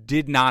this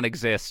did not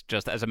exist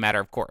just as a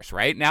matter of course,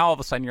 right? Now, all of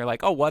a sudden, you're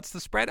like, oh, what's the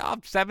spread? Oh,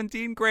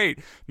 17, great.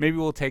 Maybe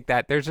we'll take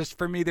that.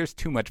 For me, there's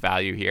too much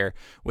value here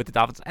with the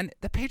Dolphins. And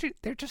the Patriots,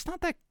 they're just not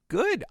that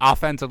good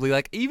offensively.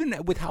 Like, even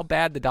with how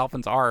bad the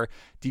Dolphins are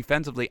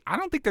defensively, I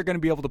don't think they're going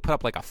to be able to put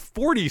up like a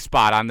 40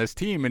 spot on this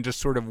team and just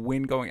sort of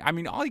win going. I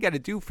mean, all you got to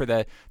do for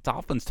the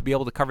Dolphins to be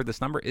able to cover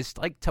this number is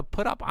like to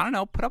put up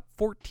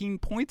 14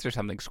 points or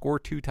something, score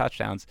 2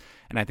 touchdowns,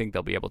 and I think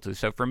they'll be able to.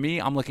 So for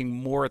me, I'm looking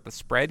more at the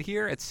spread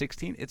here at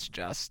 16.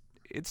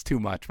 It's too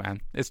much, man.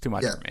 It's too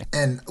much for me.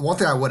 And one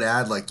thing I would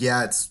add,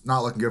 it's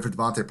not looking good for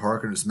Devontae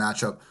Parker in this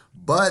matchup.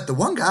 But the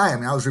one guy,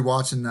 I was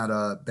rewatching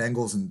that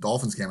Bengals and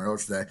Dolphins game earlier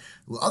today.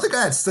 The other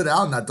guy that stood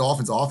out in that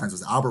Dolphins offense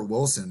was Albert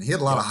Wilson. He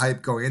had a lot of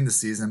hype going into the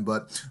season,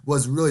 but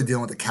was really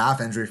dealing with a calf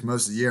injury for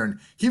most of the year. And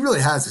he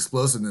really has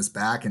explosiveness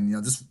back. And,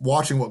 just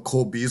watching what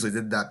Cole Beasley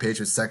did to that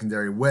Patriots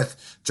secondary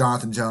with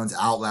Jonathan Jones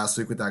out last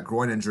week with that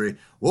groin injury,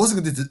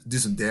 Wilson could do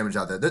some damage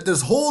out there.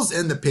 There's holes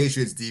in the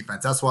Patriots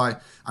defense. That's why,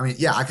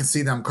 I can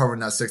see them covering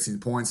that 16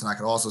 points, and I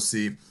could also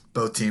see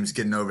both teams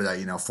getting over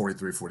that,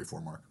 43, 44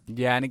 mark.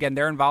 Yeah, and again,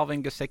 they're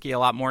involving Gesicki a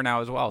lot more now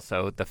as well.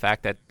 So the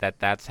fact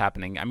that's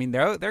happening,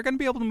 they're going to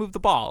be able to move the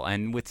ball.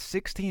 And with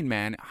 16,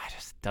 man,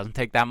 it doesn't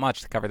take that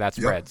much to cover that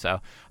spread. Yep. So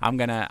I'm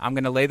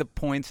gonna lay the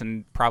points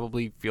and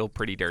probably feel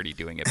pretty dirty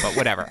doing it, but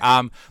whatever.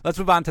 Let's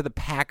move on to the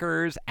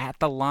Packers at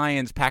the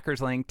Lions.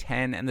 Packers laying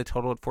 10 and the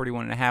total at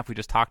 41.5. We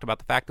just talked about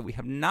the fact that we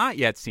have not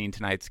yet seen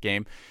tonight's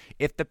game.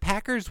 If the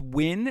Packers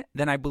win,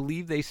 then I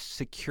believe they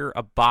secure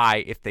a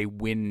bye if they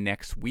win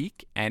next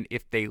week. And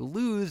if they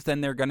lose,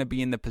 then they're going to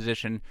be in the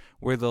position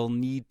where they'll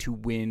need to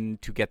win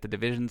to get the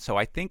division. So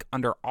I think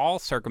under all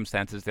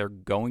circumstances, they're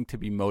going to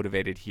be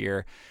motivated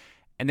here.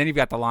 And then you've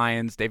got the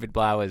Lions. David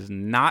Blau is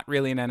not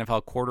really an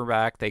NFL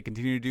quarterback. They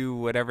continue to do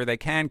whatever they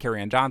can.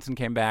 Kerryon Johnson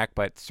came back,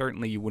 but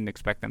certainly you wouldn't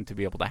expect them to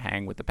be able to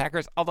hang with the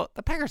Packers, although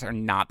the Packers are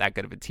not that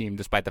good of a team,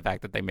 despite the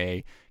fact that they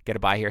may get a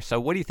bye here. So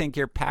what do you think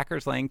here?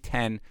 Packers laying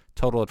 10,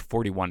 total at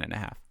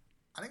 41.5.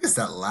 I think it's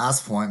that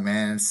last point,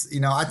 man.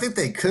 I think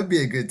they could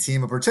be a good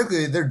team, but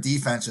particularly their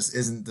defense just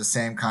isn't the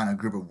same kind of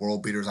group of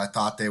world beaters I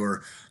thought they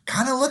were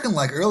kind of looking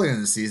like earlier in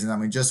the season.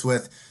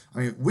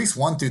 Weeks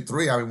 1 through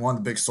 3, one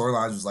of the big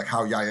storylines was like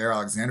how Jair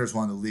Alexander is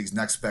one of the league's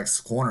next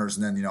best corners,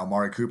 and then,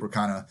 Amari Cooper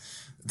kind of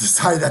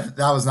decided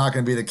that was not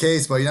going to be the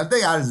case. But,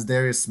 they added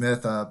Darius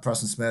Smith,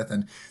 Preston Smith,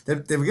 and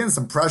they were getting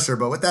some pressure.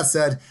 But with that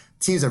said,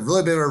 teams have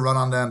really been able to run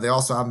on them. They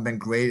also haven't been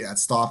great at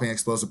stopping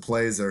explosive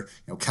plays, or,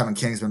 Kevin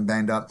King's been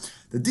banged up.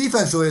 The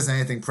defense really isn't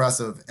anything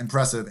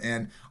impressive.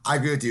 And I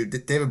agree with you.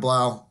 David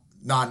Blau,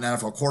 not an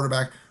NFL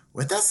quarterback.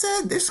 With that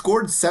said, they've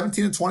scored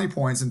 17 to 20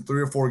 points in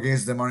 3 or 4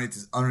 games with them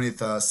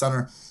underneath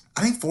center.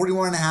 I think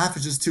 41.5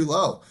 is just too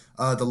low.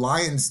 The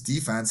Lions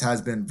defense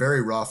has been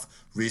very rough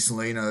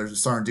recently. They're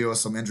starting to deal with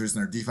some injuries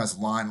in their defensive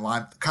line.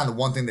 Kind of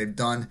one thing they've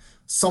done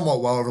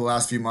somewhat well over the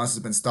last few months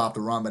has been stop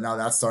the run, but now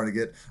that's starting to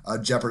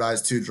get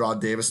jeopardized too. Draw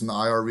Davis in the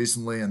IR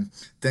recently and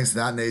things of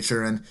that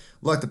nature. And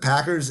look, the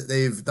Packers,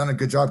 they've done a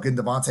good job getting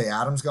Devontae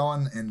Adams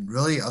going, and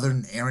really other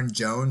than Aaron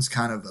Jones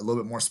kind of a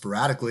little bit more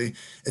sporadically,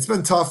 it's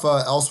been tough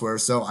elsewhere.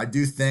 So I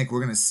do think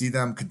we're going to see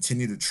them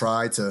continue to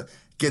try to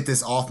get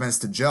this offense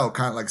to gel,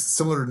 kind of like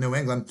similar to New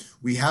England.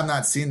 We have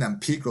not seen them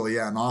peak really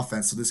yet in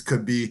offense, so this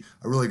could be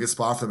a really good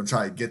spot for them to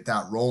try to get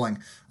that rolling.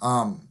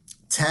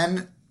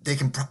 10,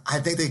 I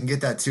think they can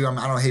get that too.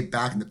 I don't hate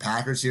backing the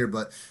Packers here,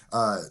 but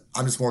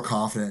I'm just more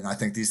confident, and I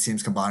think these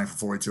teams combining for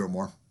 42 or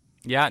more.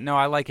 Yeah, no,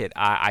 I like it.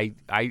 I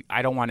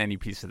don't want any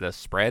piece of the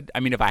spread.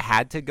 If I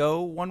had to go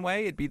one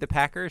way, it'd be the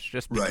Packers,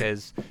 just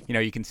because,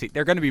 you can see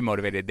they're going to be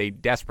motivated. They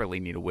desperately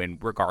need a win,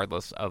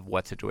 regardless of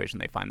what situation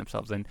they find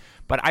themselves in.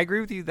 But I agree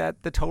with you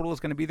that the total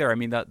is going to be there.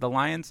 The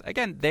Lions,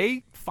 again,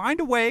 they find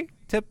a way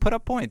to put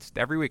up points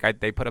every week.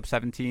 They put up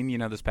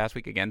 17, this past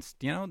week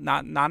against,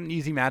 not an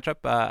easy matchup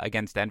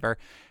against Denver.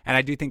 And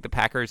I do think the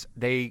Packers,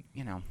 they,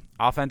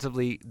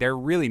 offensively, they're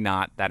really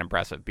not that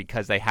impressive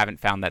because they haven't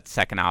found that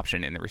second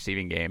option in the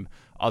receiving game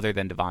other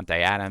than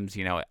Devontae Adams.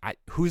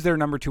 Who's their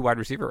number 2 wide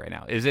receiver right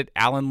now? Is it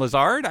Alan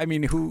Lazard? I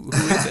mean, who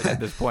is it at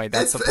this point?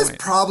 That's the point.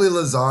 It's probably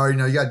Lazard.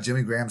 You got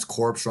Jimmy Graham's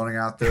corpse running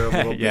out there a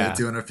little bit,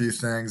 doing a few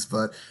things.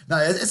 But no,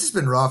 it's just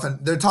been rough.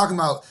 And they're talking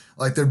about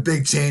like their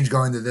big change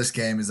going to this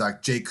game is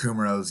like Jake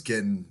Kumerow's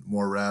getting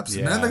more reps.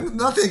 Yeah. And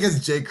nothing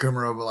against Jake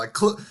Kumerow, but like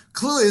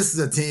clearly this is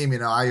a team.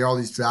 I hear all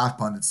these draft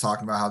pundits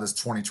talking about how this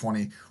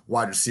 2020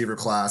 wide receiver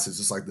class is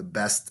just like the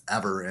best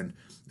ever. And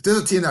if there's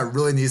a team that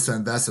really needs to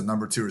invest in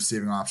number 2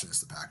 receiving option,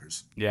 it's the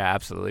Packers. Yeah,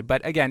 absolutely.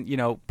 But again,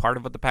 part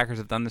of what the Packers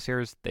have done this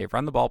year is they've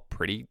run the ball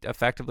pretty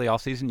effectively all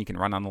season. You can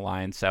run on the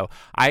line. So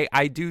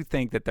I do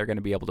think that they're going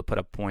to be able to put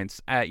up points,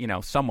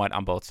 somewhat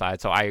on both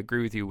sides. So I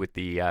agree with you with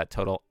the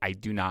total. I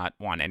do not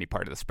want any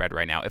part of the spread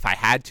right now. If I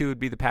had to, it would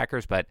be the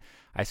Packers, but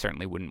I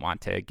certainly wouldn't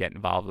want to get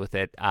involved with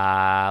it.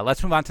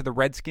 Let's move on to the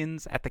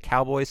Redskins at the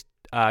Cowboys.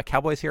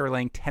 Cowboys here are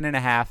laying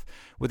 10.5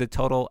 with a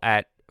total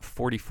at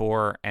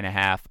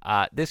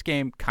 44.5. This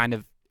game kind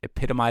of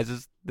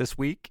epitomizes this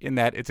week in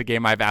that it's a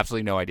game I have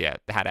absolutely no idea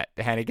how to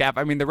handicap.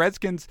 I mean, the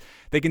Redskins,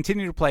 they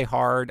continue to play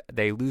hard.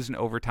 They lose in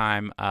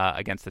overtime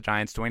against the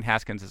Giants. Dwayne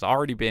Haskins has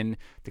already been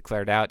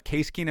declared out.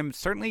 Case Keenum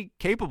certainly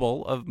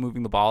capable of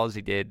moving the ball as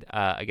he did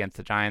against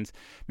the Giants.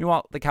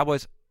 Meanwhile, the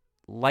Cowboys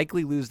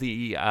likely lose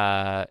the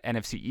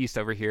NFC East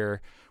over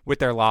here with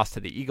their loss to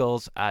the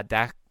Eagles.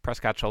 Dak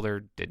Prescott's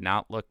shoulder did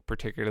not look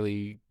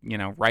particularly,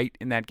 right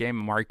in that game.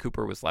 Amari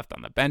Cooper was left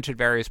on the bench at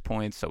various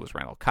points. So was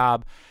Randall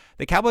Cobb.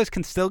 The Cowboys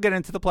can still get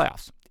into the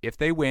playoffs if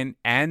they win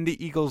and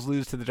the Eagles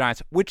lose to the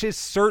Giants, which is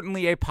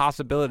certainly a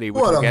possibility,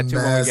 which we'll get to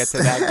when we get to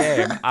that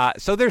game.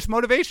 So there's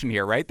motivation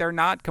here, right? They're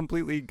not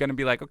completely going to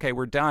be like, okay,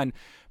 we're done.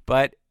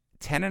 But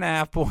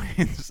 10.5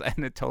 points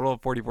and a total of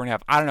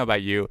 44.5. I don't know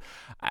about you.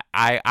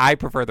 I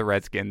prefer the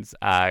Redskins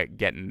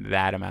getting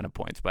that amount of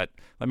points, but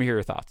let me hear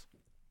your thoughts.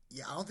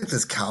 Yeah, I don't think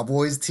this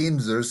Cowboys team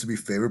deserves to be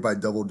favored by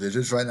double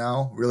digits right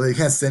now, really,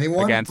 against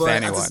anyone. At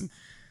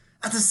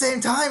the same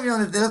time,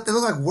 they look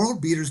like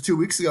world beaters 2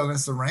 weeks ago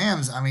against the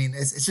Rams. I mean,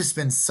 it's just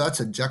been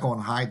such a Jekyll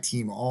and Hyde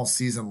team all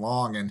season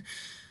long. And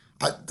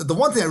the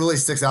one thing that really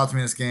sticks out to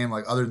me in this game,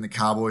 like other than the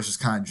Cowboys,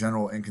 just kind of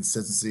general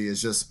inconsistency, is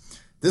just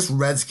this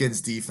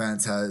Redskins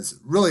defense has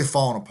really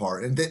fallen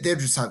apart, and they've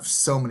just had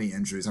so many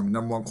injuries. I mean,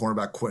 number 1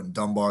 cornerback Quentin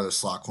Dunbar, their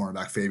slot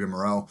cornerback Fabian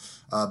Moreau,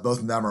 both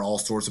of them are all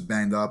sorts of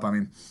banged up. I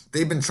mean,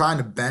 they've been trying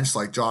to bench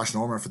like Josh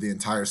Norman for the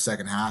entire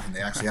second half, and they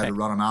actually had to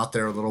run him out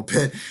there a little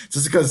bit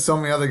just because so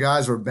many other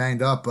guys were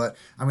banged up. But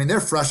I mean, they're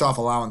fresh off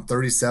allowing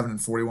 37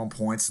 and 41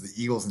 points to the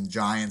Eagles and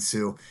Giants,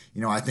 who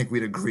I think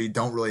we'd agree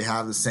don't really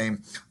have the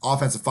same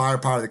offensive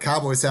firepower the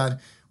Cowboys had.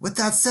 With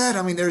that said,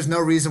 I mean, there's no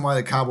reason why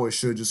the Cowboys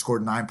should have just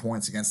scored 9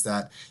 points against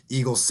that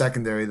Eagles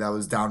secondary that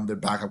was down to their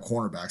backup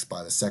cornerbacks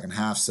by the second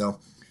half. So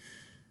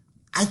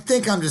I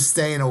think I'm just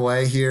staying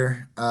away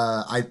here.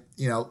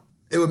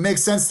 It would make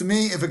sense to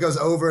me if it goes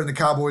over and the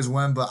Cowboys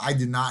win, but I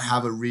do not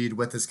have a read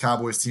with this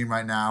Cowboys team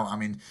right now. I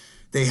mean,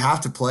 they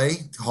have to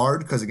play hard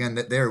because, again,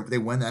 they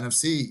win the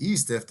NFC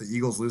East if the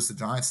Eagles lose to the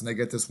Giants and they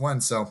get this win.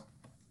 So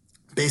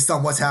based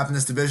on what's happened in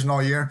this division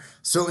all year,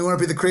 certainly wouldn't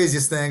be the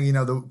craziest thing,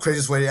 the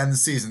craziest way to end the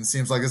season.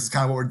 Seems like this is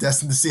kind of what we're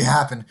destined to see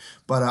happen.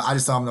 But I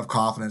just don't have enough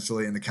confidence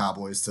really in the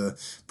Cowboys to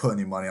put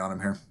any money on them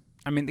here.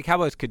 I mean, the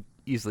Cowboys could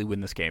easily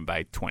win this game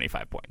by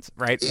 25 points,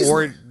 right? Easily.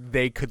 Or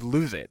they could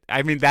lose it.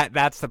 I mean,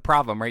 that's the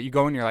problem, right? You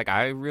go and you're like,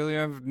 I really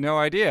have no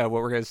idea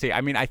what we're going to see.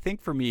 I mean, I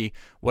think for me,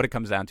 what it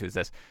comes down to is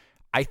this.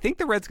 I think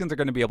the Redskins are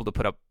going to be able to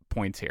put up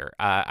points here.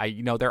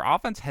 Their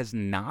offense has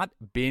not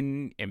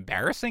been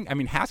embarrassing. I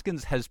mean,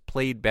 Haskins has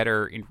played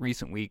better in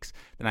recent weeks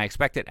than I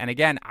expected. And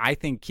again, I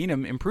think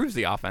Keenum improves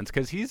the offense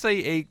because he's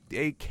a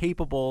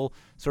capable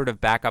sort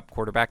of backup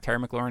quarterback. Terry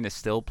McLaurin is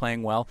still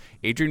playing well.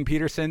 Adrian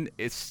Peterson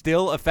is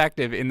still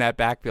effective in that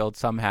backfield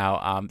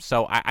somehow.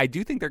 So I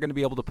do think they're going to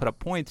be able to put up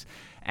points.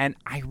 And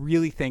I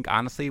really think,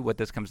 honestly, what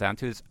this comes down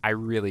to is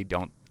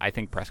I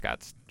think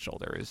Prescott's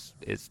shoulder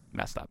is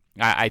messed up.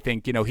 I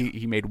think,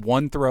 he made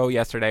one throw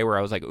yesterday where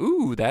I was like,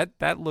 ooh,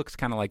 that looks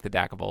kind of like the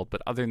Dak of old.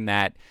 But other than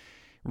that,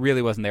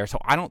 really wasn't there. So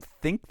I don't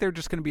think they're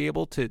just going to be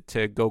able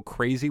to go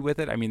crazy with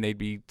it. I mean, they'd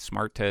be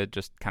smart to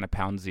just kind of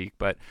pound Zeke,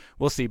 but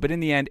we'll see. But in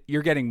the end,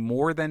 you're getting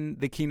more than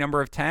the key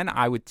number of 10.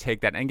 I would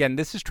take that. And again,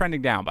 this is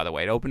trending down, by the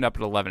way. It opened up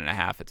at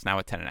 11.5. It's now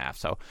at 10.5.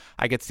 So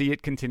I could see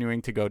it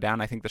continuing to go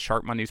down. I think the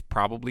sharp money is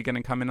probably going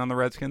to come in on the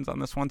Redskins on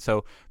this one.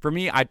 So for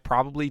me, I'd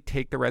probably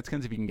take the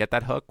Redskins if you can get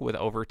that hook with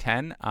over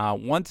 10.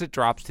 Once it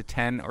drops to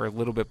 10 or a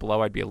little bit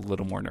below, I'd be a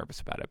little more nervous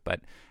about it.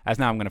 But as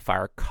now, I'm going to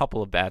fire a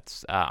couple of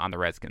bets on the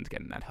Redskins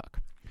getting that hook.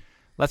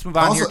 Let's move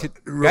on also, here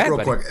to real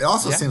quick. It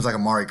also seems like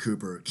Amari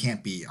Cooper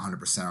can't be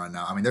 100% right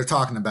now. I mean, they're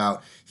talking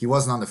about he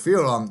wasn't on the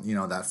field on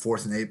that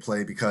 4th and 8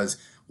 play because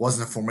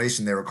wasn't a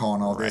formation they were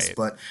calling all this.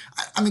 But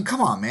I mean, come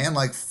on, man!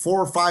 Like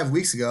 4 or 5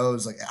 weeks ago, it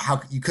was like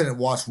how you couldn't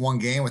watch one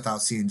game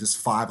without seeing just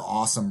 5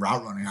 awesome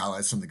route running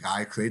highlights from the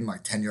guy creating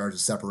like 10 yards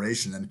of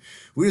separation, and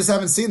we just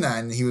haven't seen that.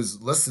 And he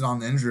was listed on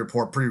the injury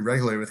report pretty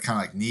regularly with kind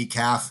of like knee,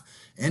 calf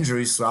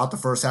injuries throughout the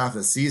first half of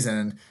the season.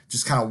 And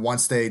just kind of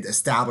once they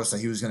established that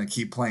he was going to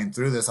keep playing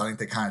through this, I think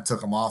they kind of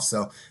took him off.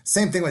 So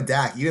same thing with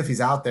Dak. Even if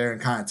he's out there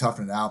and kind of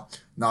toughing it out,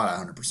 not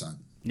at 100%.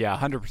 Yeah,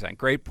 100%.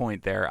 Great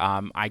point there.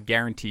 I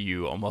guarantee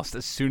you almost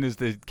as soon as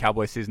the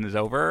Cowboys season is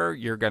over,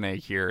 you're going to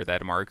hear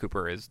that Amari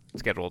Cooper is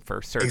scheduled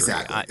for surgery.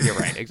 Exactly. You're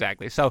right,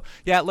 exactly. So,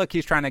 yeah, look,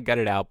 he's trying to gut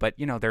it out, but,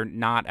 they're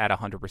not at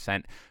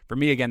 100%. For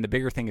me, again, the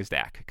bigger thing is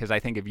Dak, because I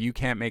think if you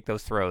can't make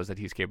those throws that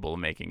he's capable of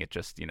making, it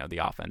just, the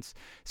offense.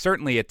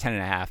 Certainly at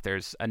 10.5,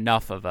 there's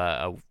enough of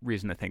a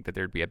reason to think that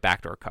there'd be a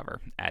backdoor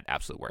cover at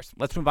absolute worst.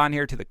 Let's move on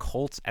here to the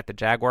Colts at the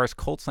Jaguars.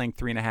 Colts laying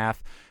 3.5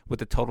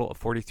 with a total of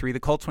 43.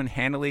 The Colts win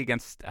handily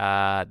against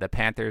the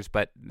Panthers,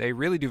 but they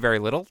really do very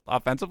little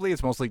offensively.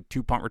 It's mostly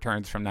 2 punt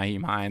returns from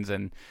Nyheim Hines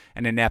and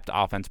an inept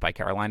offense by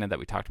Carolina that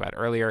we talked about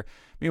earlier.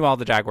 Meanwhile,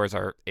 the Jaguars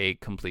are a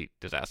complete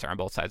disaster on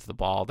both sides of the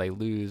ball. They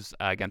lose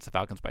against the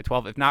Falcons by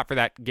 12. If not for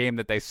that game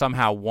that they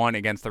somehow won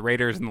against the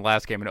Raiders in the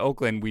last game in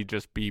Oakland, we'd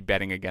just be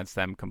betting against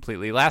them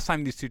completely. Last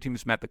time these two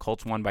teams met, the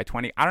Colts won by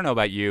 20. I don't know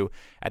about you.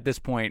 At this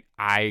point,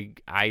 I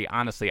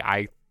honestly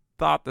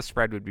thought the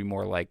spread would be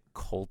more like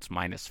Colts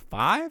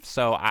 -5.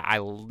 So I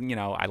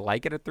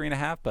like it at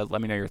 3.5, but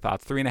let me know your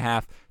thoughts.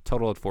 3.5,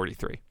 total at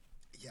 43.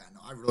 Yeah, no,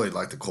 I really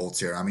like the Colts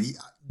here. I mean,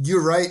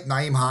 you're right.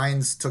 Nyheim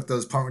Hines took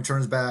those punt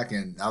returns back,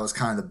 and that was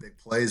kind of the big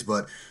plays.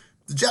 But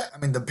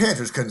the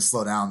Panthers couldn't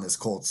slow down this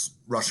Colts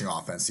rushing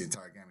offense the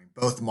entire game. I mean,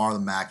 both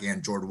Marlon Mack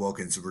and Jordan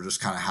Wilkins were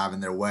just kind of having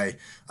their way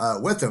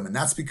with them, and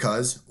that's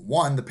because,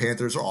 one, the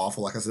Panthers are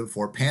awful, like I said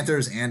before.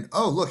 Panthers and,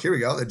 look, here we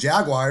go, the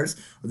Jaguars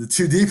are the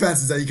two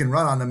defenses that you can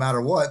run on no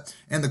matter what.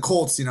 And the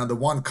Colts, the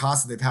one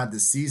constant they've had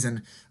this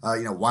season,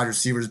 wide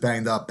receivers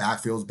banged up,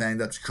 backfield's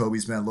banged up,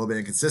 Jacoby's been a little bit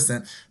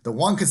inconsistent. The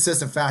one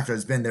consistent factor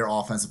has been their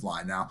offensive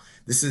line. Now,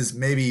 this is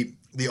maybe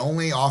the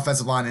only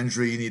offensive line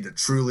injury you need to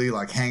truly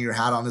hang your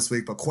hat on this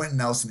week, but Quentin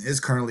Nelson is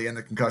currently in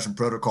the concussion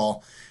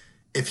protocol.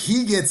 If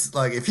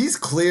he's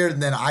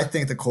cleared, then I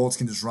think the Colts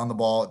can just run the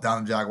ball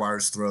down the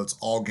Jaguars' throats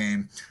all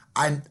game.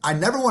 I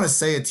never want to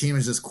say a team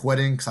is just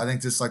quitting, because I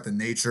think just the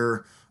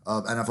nature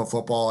of NFL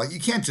football, you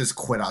can't just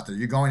quit out there.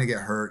 You're going to get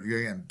hurt.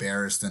 You're going to get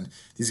embarrassed, and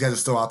these guys are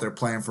still out there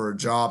playing for a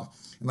job.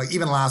 And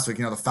even last week,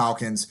 the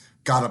Falcons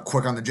got up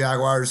quick on the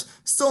Jaguars,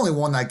 still only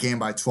won that game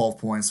by 12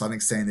 points. So I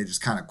think saying they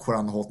just kind of quit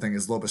on the whole thing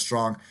is a little bit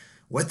strong.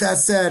 With that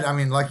said, I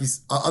mean,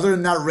 other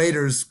than that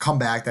Raiders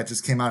comeback that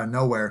just came out of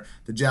nowhere,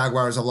 the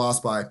Jaguars have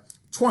lost by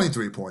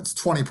 23 points,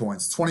 20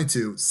 points,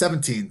 22,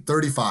 17,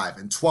 35,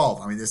 and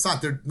 12. I mean,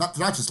 they're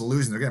not just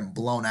losing, they're getting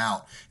blown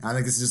out. And I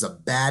think this is just a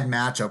bad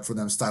matchup for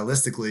them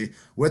stylistically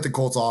with the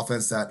Colts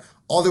offense, that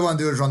all they want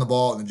to do is run the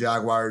ball, and the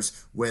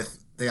Jaguars,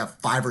 they have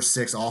 5 or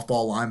 6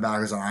 off-ball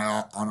linebackers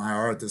on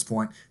IR at this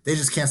point. They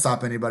just can't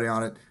stop anybody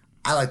on it.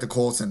 I like the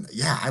Colts, and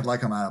yeah, I'd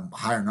like them at a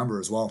higher number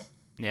as well.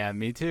 Yeah,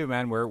 me too,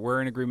 man. We're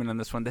in agreement on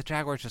this one. The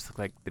Jaguars just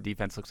the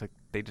defense looks like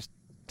they just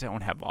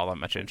don't have all that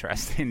much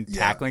interest in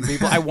tackling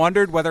people. I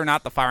wondered whether or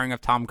not the firing of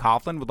Tom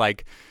Coughlin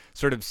would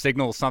sort of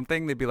signal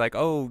something. They'd be like,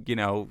 we're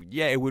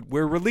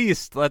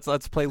released.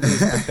 Let's play loose.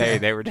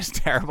 But they were just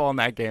terrible in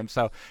that game.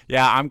 So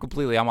yeah, I'm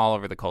all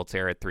over the Colts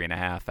here at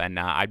 3.5, and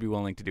I'd be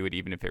willing to do it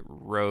even if it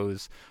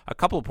rose a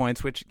couple of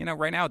points, which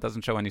right now it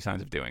doesn't show any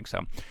signs of doing.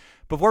 So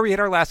before we hit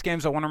our last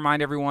games, I want to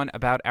remind everyone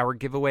about our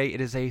giveaway. It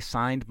is a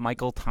signed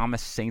Michael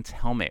Thomas Saints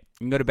helmet.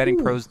 You can go to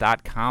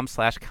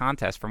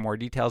bettingpros.com/contest for more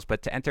details,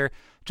 but to enter,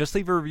 just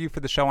leave a review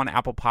for the show on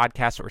Apple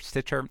Podcasts or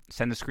Stitcher.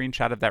 Send a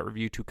screenshot of that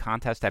review to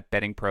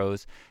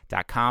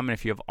contest@bettingpros.com. And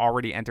if you have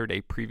already entered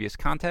a previous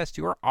contest,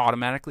 you are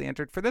automatically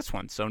entered for this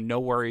one. So no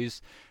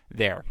worries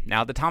there.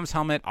 Now, the Thomas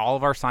helmet, all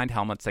of our signed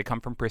helmets, they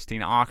come from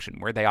Pristine Auction,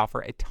 where they offer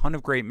a ton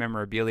of great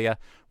memorabilia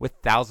with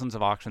thousands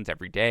of auctions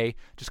every day.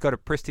 Just go to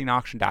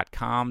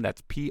pristineauction.com.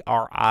 That's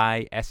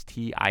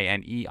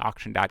PRISTINE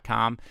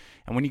auction.com.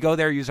 And when you go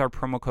there, use our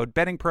promo code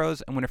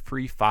BettingPros and win a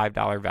free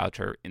 $5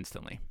 voucher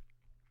instantly.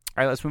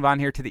 All right, let's move on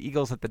here to the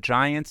Eagles at the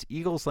Giants.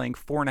 Eagles laying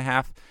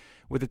 4.5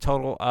 with a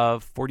total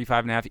of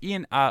 45.5.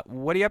 Ian,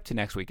 what are you up to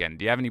next weekend?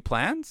 Do you have any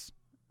plans?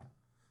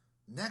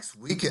 Next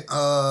weekend?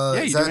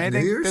 Yeah, you doing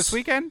anything this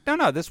weekend?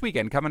 No, this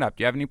weekend coming up.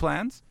 Do you have any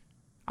plans?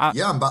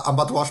 Yeah, I'm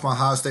about to watch my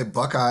Ohio State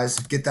Buckeyes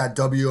get that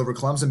W over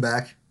Clemson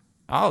back.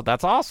 Oh,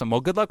 that's awesome.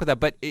 Well, good luck with that.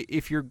 But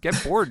if you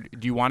get bored,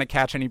 do you want to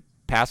catch any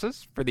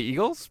passes for the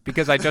Eagles?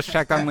 Because I just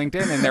checked on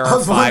LinkedIn and there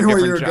are 5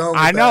 different jobs.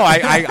 I know.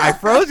 I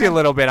froze you a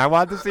little bit. I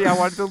wanted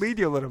to lead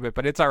you a little bit,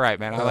 but it's all right,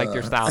 man. I like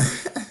your style.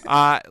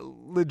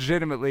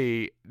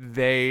 Legitimately,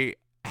 they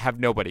have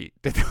nobody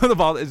to throw the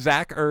ball.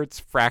 Zach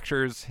Ertz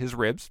fractures his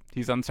ribs.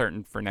 He's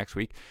uncertain for next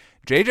week.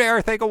 J.J.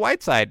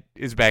 Arcega-Whiteside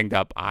is banged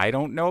up. I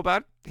don't know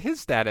about his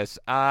status.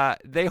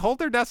 They hold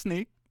their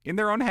destiny in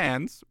their own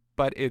hands,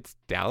 but it's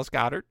Dallas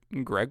Goedert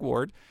and Greg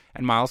Ward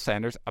and Miles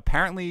Sanders.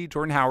 Apparently,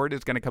 Jordan Howard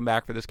is going to come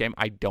back for this game.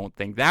 I don't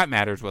think that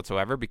matters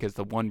whatsoever, because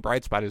the one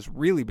bright spot has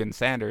really been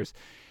Sanders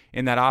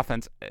in that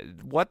offense.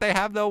 What they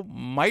have, though,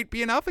 might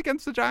be enough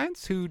against the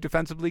Giants, who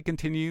defensively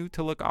continue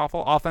to look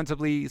awful.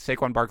 Offensively,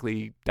 Saquon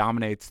Barkley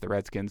dominates the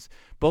Redskins.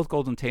 Both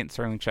Golden Tate and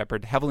Sterling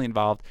Shepard heavily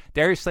involved.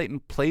 Darius Slayton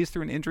plays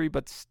through an injury,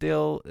 but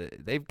still,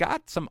 they've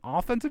got some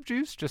offensive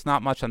juice, just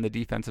not much on the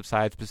defensive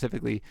side,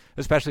 specifically,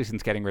 especially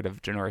since getting rid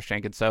of Janoris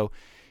Jenkins. So,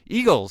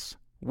 Eagles,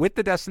 with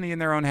the destiny in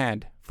their own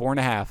hand,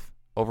 4.5,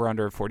 over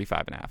under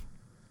 45.5.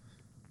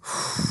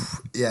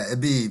 Yeah, it'd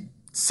be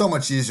so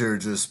much easier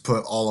to just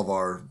put all of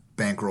our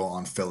bankroll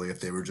on Philly if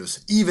they were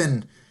just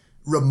even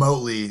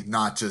remotely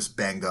not just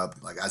banged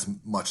up like as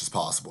much as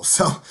possible.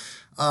 So,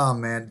 oh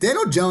man,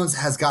 Daniel Jones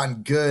has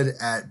gotten good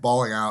at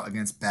balling out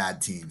against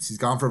bad teams. He's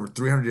gone for over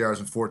 300 yards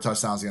and 4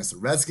 touchdowns against the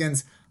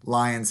Redskins,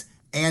 Lions,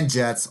 and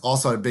Jets.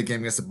 Also had a big game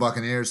against the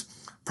Buccaneers.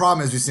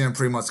 Problem is we've seen him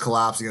pretty much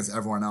collapse against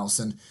everyone else.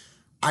 And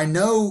I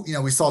know,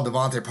 we saw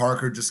Devontae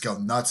Parker just go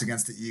nuts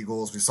against the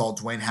Eagles. We saw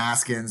Dwayne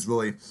Haskins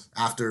really,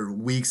 after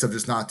weeks of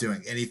just not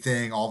doing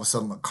anything, all of a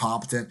sudden look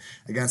competent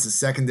against the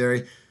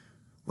secondary.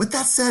 With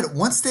that said,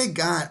 once they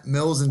got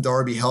Mills and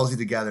Darby healthy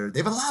together,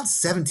 they've allowed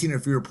 17 or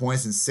fewer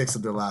points in 6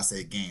 of their last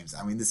 8 games.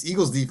 I mean, this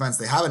Eagles defense,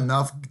 they have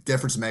enough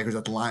difference makers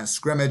at the line of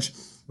scrimmage.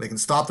 They can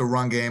stop the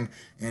run game,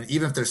 and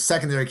even if their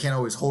secondary can't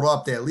always hold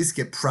up, they at least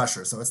get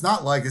pressure. So it's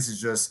not like this is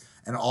just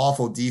an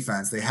awful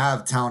defense. They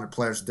have talented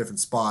players at different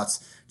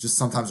spots. Just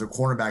sometimes their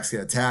cornerbacks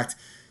get attacked.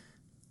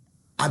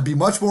 I'd be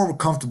much more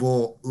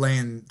comfortable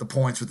laying the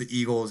points with the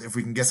Eagles if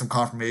we can get some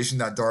confirmation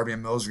that Darby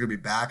and Mills are going to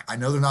be back. I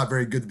know they're not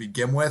very good to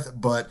begin with,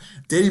 but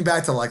dating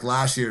back to like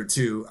last year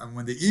too,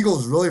 when the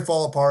Eagles really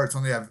fall apart, it's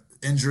when they have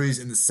injuries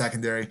in the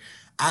secondary.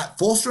 At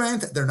full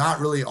strength, they're not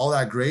really all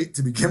that great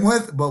to begin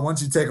with, but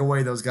once you take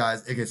away those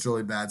guys, it gets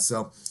really bad.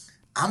 So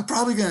I'm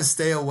probably going to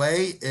stay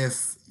away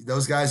if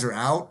those guys are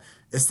out.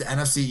 It's the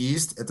NFC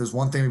East. If there's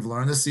one thing we've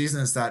learned this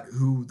season, it's that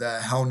who the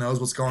hell knows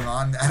what's going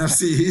on in the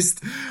NFC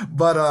East.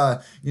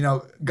 But,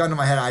 gun to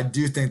my head, I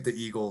do think the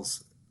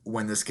Eagles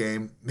win this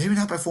game. Maybe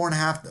not by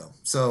 4.5, though.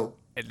 So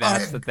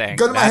that's the thing.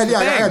 Gun to my head, yeah,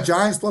 I got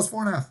Giants plus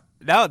 4.5.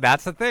 No,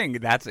 that's the thing.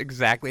 That's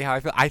exactly how I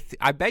feel.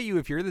 I bet you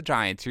if you're the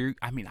Giants,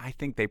 I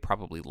think they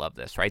probably love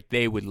this, right?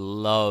 They would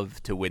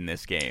love to win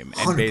this game.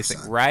 And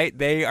 100%. Right?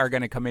 They are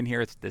going to come in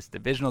here. It's this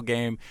divisional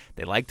game.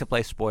 They like to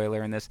play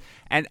spoiler in this.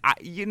 And,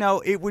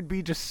 it would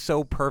be just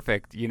so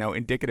perfect,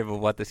 indicative of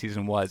what the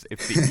season was if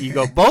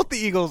both the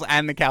Eagles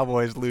and the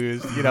Cowboys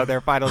lose, their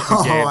final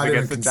 2 games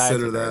against the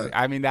Giants. That.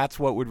 I mean, that's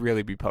what would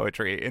really be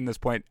poetry in this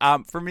point.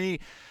 For me,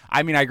 I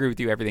agree with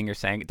you, everything you're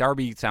saying.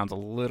 Darby sounds a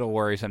little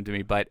worrisome to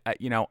me, but,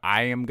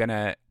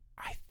 I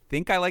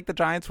think I like the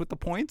Giants with the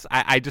points.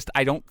 I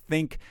don't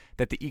think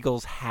that the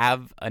Eagles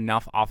have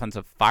enough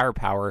offensive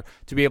firepower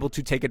to be able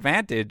to take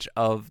advantage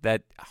of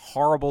that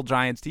horrible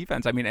Giants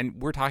defense.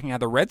 And we're talking how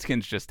the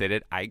Redskins just did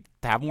it. I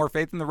have more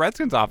faith in the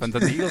Redskins offense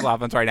than the Eagles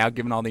offense right now,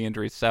 given all the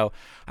injuries. So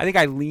I think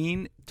I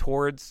lean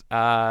towards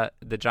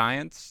the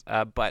Giants,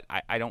 but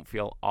I don't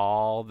feel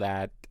all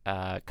that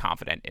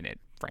confident in it,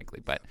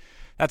 frankly. But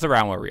that's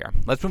around where we are.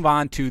 Let's move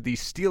on to the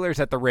Steelers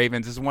at the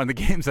Ravens. This is one of the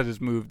games that has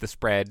moved the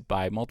spread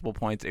by multiple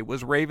points. It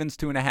was Ravens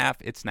 2.5.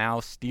 It's now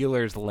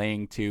Steelers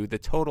laying 2. The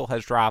total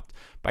has dropped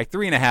by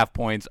 3.5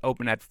 points.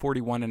 Open at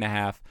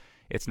 41.5.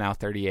 It's now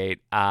 38.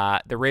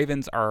 The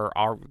Ravens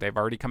they've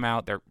already come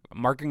out.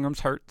 Mark Ingram's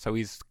hurt, so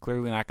he's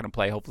clearly not going to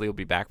play. Hopefully he'll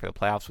be back for the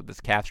playoffs with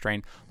this calf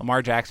strain.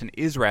 Lamar Jackson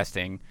is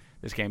resting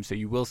this game, so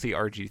you will see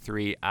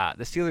RG3.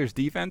 The Steelers'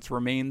 defense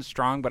remains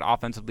strong, but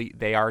offensively,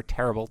 they are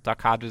terrible.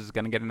 Duck Hodges is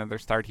going to get another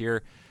start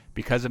here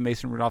because of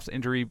Mason Rudolph's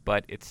injury,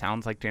 but it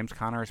sounds like James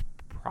Conner is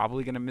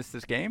probably going to miss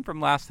this game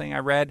from last thing I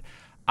read.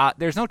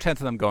 There's no chance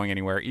of them going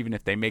anywhere, even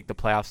if they make the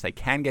playoffs. They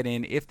can get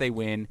in if they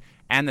win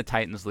and the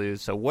Titans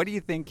lose. So what do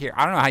you think here?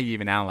 I don't know how you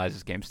even analyze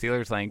this game.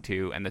 Steelers laying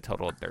 2 and the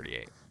total at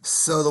 38.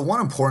 So the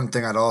one important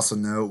thing I'd also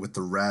note with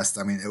the rest,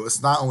 it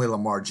was not only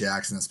Lamar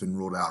Jackson that's been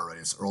ruled out already.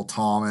 It's Earl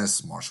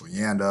Thomas, Marshall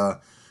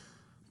Yanda,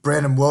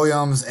 Brandon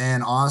Williams,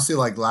 and honestly,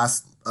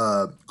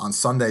 on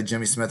Sunday,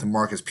 Jimmy Smith and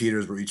Marcus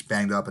Peters were each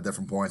banged up at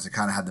different points and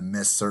kind of had to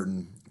miss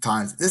certain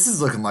times. This is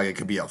looking like it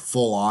could be a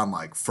full-on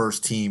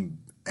first team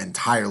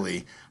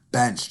entirely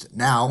benched.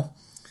 Now,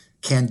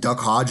 can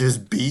Duck Hodges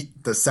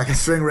beat the second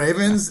string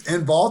Ravens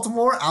in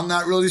Baltimore? I'm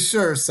not really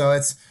sure. So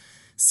it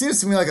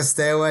seems to me like a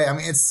stay away.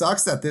 It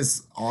sucks that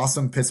this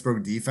awesome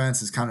Pittsburgh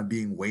defense is kind of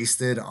being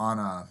wasted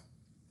on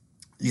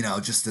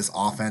just this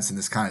offense and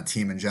this kind of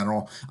team in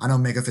general. I know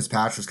Minka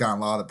Fitzpatrick's gotten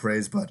a lot of the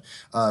praise, but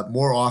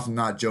more often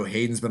than not, Joe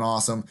Hayden's been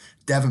awesome.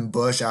 Devin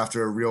Bush,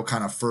 after a real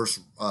kind of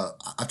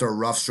after a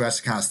rough stretch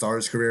to kind of start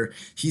his career,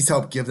 he's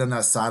helped give them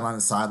that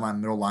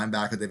sideline middle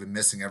linebacker they've been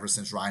missing ever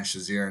since Ryan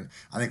Shazier. And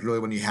I think really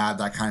when you have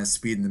that kind of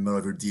speed in the middle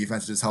of your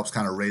defense, it just helps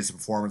kind of raise the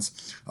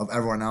performance of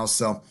everyone else.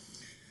 So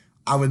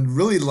I would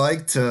really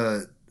like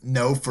to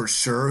know for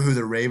sure who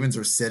the Ravens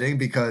are sitting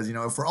because,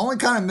 if we're only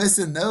kind of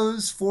missing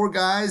those 4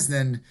 guys,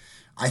 then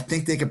I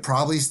think they could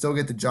probably still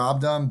get the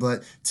job done.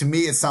 But to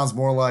me, it sounds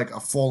more like a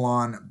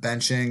full-on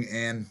benching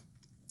and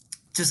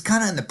just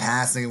kind of in the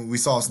past. We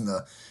saw us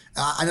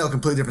I know a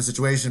completely different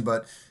situation,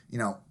 but,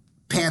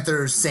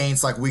 Panthers,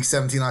 Saints, like week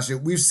 17 last year,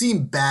 we've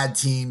seen bad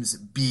teams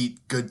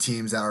beat good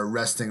teams that are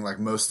resting like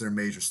most of their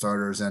major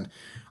starters. And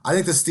I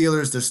think the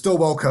Steelers, they're still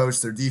well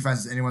coached. Their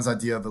defense is anyone's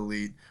idea of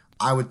elite.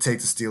 I would take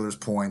the Steelers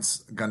points,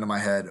 gun to my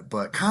head.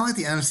 But kind of like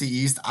the NFC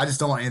East, I just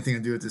don't want anything to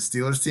do with the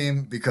Steelers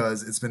team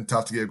because it's been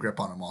tough to get a grip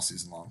on them all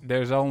season long.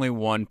 There's only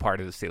one part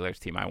of the Steelers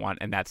team I want,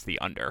 and that's the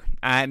under.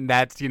 And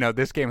that's,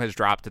 this game has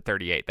dropped to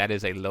 38. That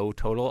is a low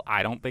total.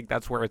 I don't think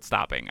that's where it's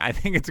stopping. I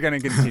think it's going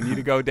to continue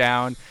to go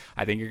down.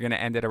 I think you're going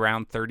to end at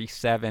around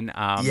 37.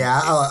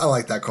 I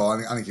like that call.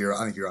 I think you're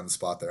on the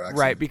spot there, actually.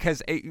 Right,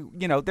 because,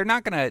 they're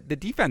not going to – the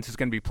defense is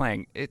going to be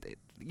playing –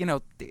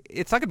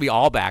 it's not going to be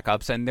all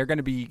backups, and they're going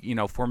to be,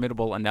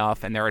 formidable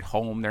enough, and they're at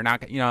home. They're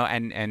not,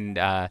 and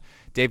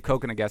Dave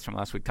Koken, a guest from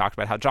last week, talked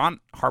about how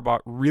John Harbaugh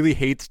really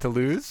hates to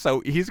lose,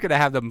 so he's going to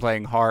have them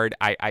playing hard.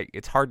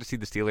 It's hard to see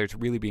the Steelers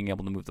really being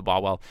able to move the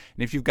ball well,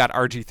 and if you've got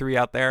RG3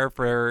 out there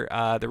for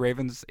the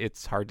Ravens,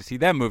 it's hard to see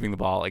them moving the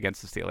ball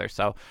against the Steelers.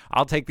 So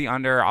I'll take the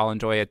under. I'll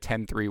enjoy a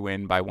 10-3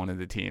 win by one of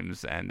the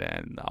teams, and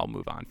then I'll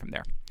move on from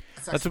there.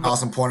 That's an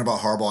awesome point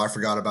about Harbaugh. I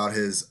forgot about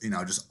his,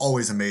 just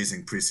always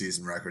amazing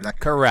preseason record.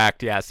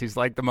 Correct. Yes, he's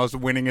like the most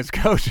winningest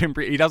coach.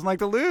 He doesn't like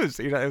to lose.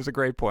 It was a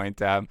great point.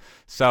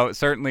 So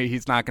certainly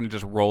he's not going to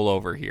just roll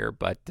over here.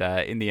 But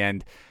in the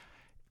end,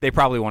 they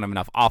probably won't have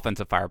enough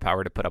offensive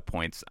firepower to put up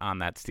points on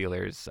that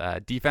Steelers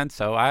defense.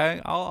 So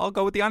I'll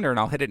go with the under, and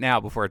I'll hit it now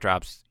before it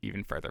drops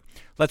even further.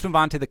 Let's move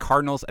on to the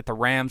Cardinals at the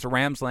Rams. The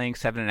Rams laying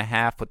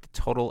 7.5 with the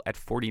total at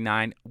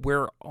 49.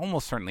 We're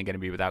almost certainly going to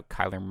be without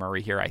Kyler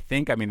Murray here, I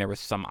think. I mean, there was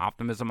some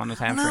optimism on his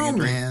hamstring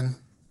injury. Man.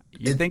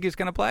 You think he's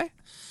going to play?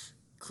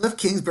 Cliff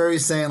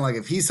Kingsbury's saying, like,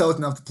 if he's healthy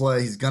enough to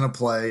play, he's going to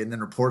play. And then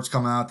reports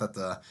come out that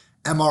the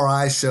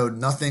MRI showed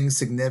nothing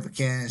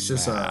significant. It's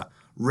just a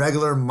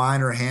regular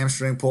minor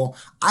hamstring pull.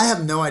 I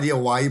have no idea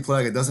why he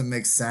played. Like, it doesn't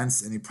make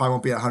sense, and he probably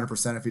won't be at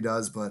 100% if he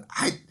does. But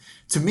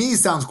to me, he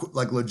sounds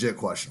like legit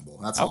questionable.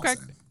 That's all I'm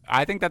saying.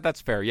 I think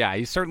that's fair. Yeah,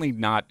 he's certainly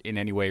not in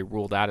any way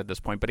ruled out at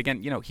this point. But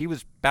again, he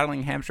was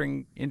battling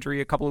hamstring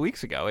injury a couple of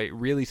weeks ago. It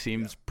really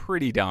seems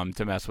pretty dumb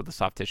to mess with a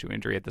soft tissue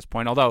injury at this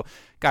point. Although,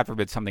 God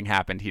forbid something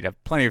happened, he'd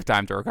have plenty of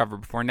time to recover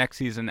before next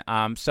season.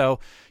 So,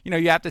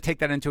 you have to take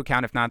that into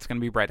account. If not, it's going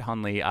to be Brett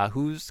Hundley,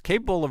 who's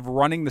capable of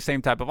running the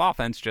same type of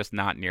offense, just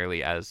not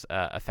nearly as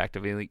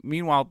effectively.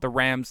 Meanwhile, the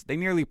Rams, they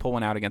nearly pull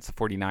one out against the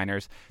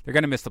 49ers. They're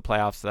going to miss the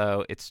playoffs,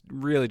 though. It's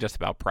really just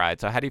about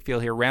pride. So how do you feel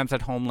here? Rams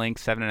at home, laying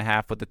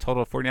 7.5 with the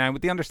total of 49,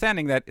 with the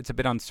understanding that it's a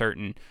bit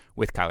uncertain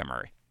with Kyler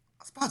Murray.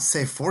 I was about to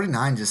say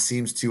 49 just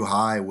seems too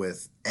high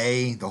with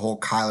the whole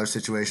Kyler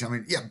situation. I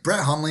mean,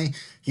 Brett Hundley,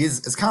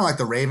 it's kind of like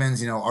the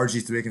Ravens.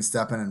 RG3 can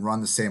step in and run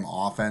the same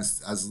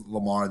offense as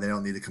Lamar. They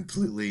don't need to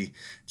completely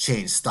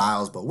change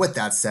styles. But with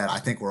that said, I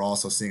think we're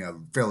also seeing a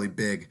fairly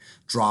big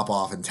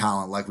drop-off in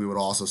talent like we would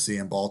also see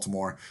in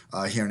Baltimore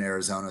here in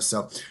Arizona.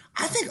 So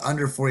I think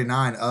under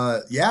 49.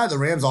 The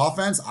Rams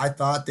offense, I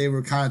thought they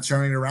were kind of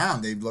turning it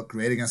around. They looked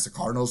great against the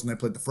Cardinals when they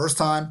played the first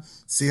time,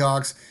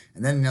 Seahawks.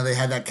 And then, they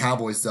had that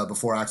Cowboys dub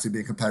before actually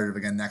being competitive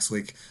again next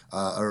week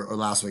or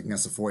last week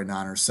against the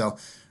 49ers. So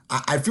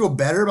I feel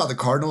better about the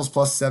Cardinals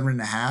plus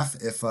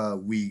 7.5 if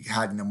we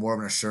had more of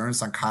an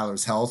assurance on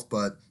Kyler's health.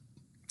 But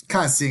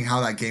kind of seeing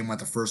how that game went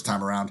the first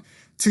time around.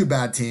 Two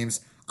bad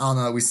teams. I don't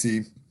know that we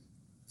see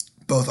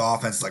both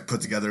offenses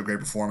put together a great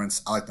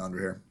performance. I like the under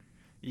here.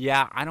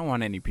 Yeah, I don't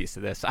want any piece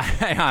of this.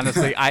 I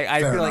honestly, I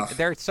feel enough. Like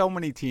there are so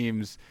many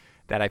teams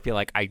that I feel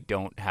like I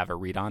don't have a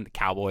read on. The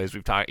Cowboys,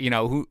 we've talked,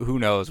 who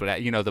knows what,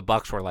 the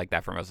Bucs were like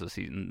that for most of the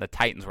season. The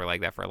Titans were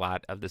like that for a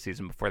lot of the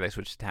season before they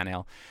switched to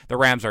Tannehill. The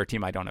Rams are a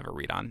team I don't have a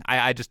read on.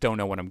 I just don't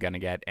know when I'm going to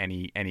get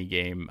any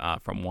game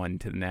from one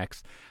to the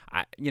next.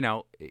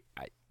 It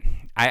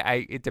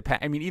depends.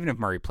 I mean, even if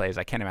Murray plays,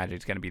 I can't imagine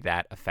it's going to be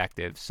that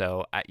effective.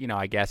 So,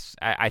 I guess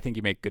I think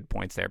you make good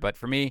points there. But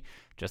for me,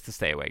 just a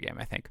stay away game,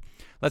 I think.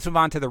 Let's move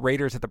on to the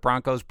Raiders at the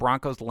Broncos.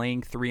 Broncos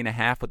laying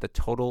 3.5 with a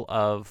total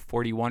of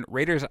 41.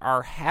 Raiders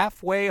are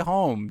halfway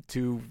home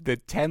to the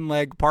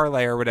 10-leg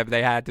parlay or whatever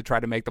they had to try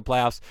to make the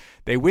playoffs.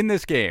 They win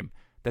this game.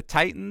 The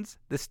Titans,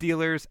 the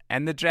Steelers,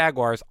 and the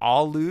Jaguars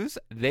all lose.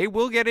 They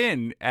will get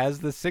in as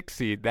the 6th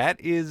seed. That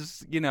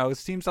is,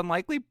 seems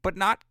unlikely, but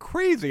not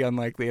crazy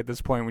unlikely at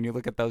this point when you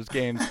look at those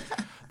games.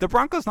 The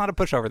Broncos not a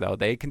pushover, though.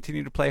 They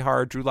continue to play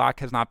hard. Drew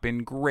Lock has not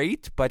been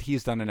great, but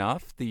he's done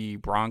enough. The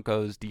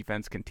Broncos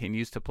defense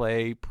continues to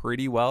play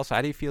pretty well. So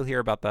how do you feel here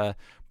about the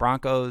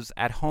Broncos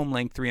at home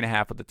laying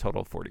 3.5 with a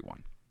total of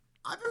 41?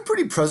 I've been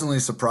pretty pleasantly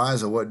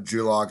surprised at what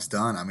Drew Lock's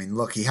done. I mean,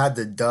 look, he had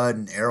the dud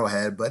in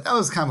Arrowhead, but that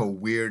was kind of a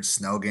weird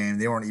snow game.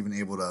 They weren't even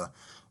able to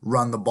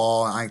run the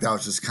ball. I think that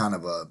was just kind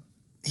of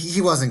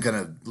he wasn't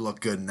going to look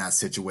good in that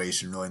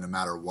situation, really, no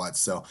matter what.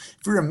 So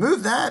if we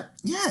remove that,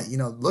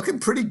 looking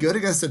pretty good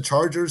against the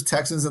Chargers,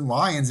 Texans, and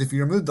Lions. If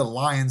you remove the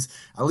Lions,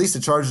 at least the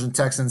Chargers and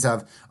Texans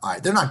have, all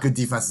right, they're not good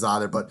defenses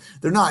either, but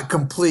they're not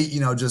complete,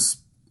 just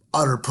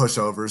utter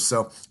pushovers.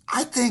 So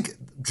I think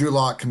Drew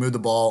Lock can move the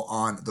ball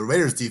on the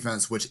Raiders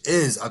defense, which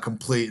is a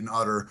complete and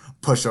utter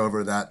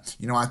pushover that,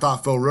 I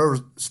thought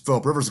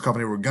Philip Rivers and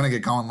company were going to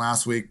get going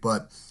last week,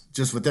 but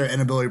just with their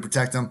inability to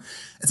protect him.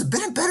 It's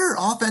been a better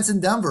offense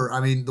in Denver. I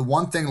mean, the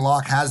one thing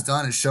Locke has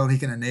done is shown he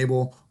can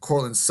enable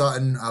Cortland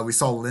Sutton. We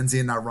saw Lindsey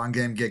in that run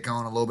game get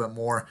going a little bit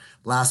more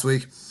last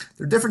week.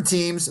 They're different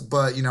teams,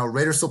 but,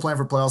 Raiders still playing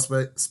for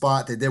playoff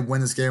spot. They did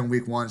win this game in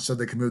week 1, showed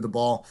they can move the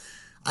ball.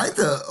 I think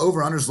the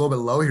over-under is a little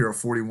bit low here at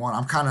 41.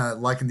 I'm kind of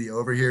liking the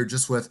over here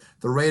just with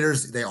the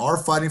Raiders. They are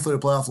fighting for their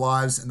playoff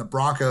lives, and the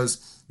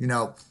Broncos,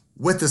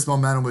 with this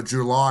momentum with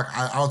Drew Lock,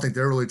 I don't think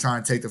they're really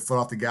trying to take the foot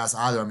off the gas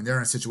either. I mean, they're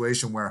in a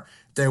situation where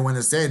if they win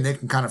this day, and they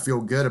can kind of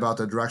feel good about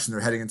the direction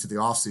they're heading into the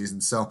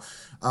offseason. So,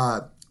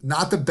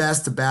 not the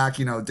best to back,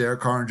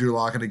 Derek Carr and Drew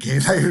Lock in a game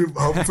that you're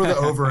hoping for the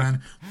over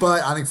in,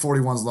 but I think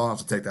 41 is low enough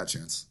to take that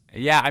chance.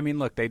 Yeah, I mean,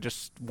 look, they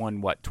just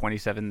won,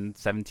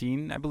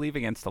 27-17, I believe,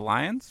 against the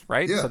Lions,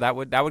 right? Yeah. So that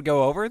would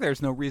go over.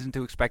 There's no reason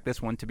to expect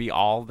this one to be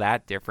all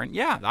that different.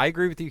 Yeah, I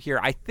agree with you here.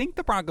 I think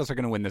the Broncos are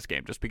going to win this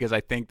game just because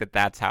I think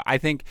that's how – I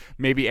think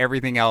maybe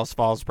everything else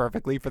falls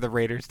perfectly for the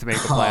Raiders to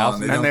make the playoffs.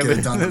 They don't get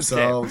it done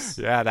themselves.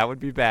 Yeah, that would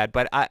be bad.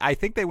 But I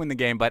think they win the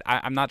game, but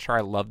I'm not sure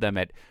I love them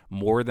at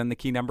more than the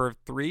key number of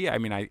 3. I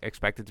mean, I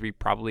expect it to be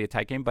probably a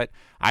tight game, but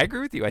I agree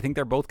with you. I think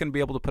they're both going to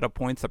be able to put up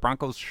points. The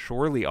Broncos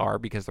surely are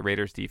because the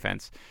Raiders'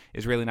 defense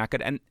is really not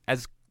good. And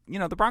as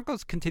the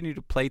Broncos continue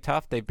to play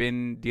tough. They've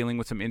been dealing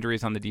with some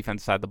injuries on the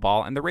defense side of the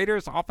ball, and the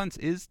Raiders' offense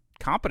is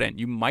competent.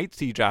 You might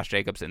see Josh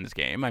Jacobs in this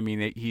game. I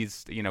mean,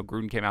 he's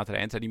Gruden came out today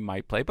and said he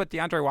might play, but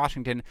DeAndre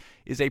Washington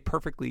is a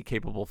perfectly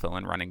capable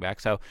fill-in running back.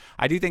 So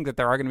I do think that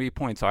there are going to be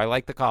points. So I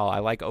like the call. I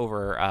like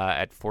over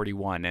at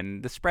 41,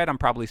 and the spread I'm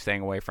probably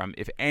staying away from.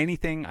 If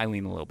anything, I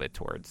lean a little bit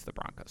towards the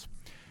Broncos.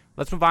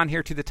 Let's move on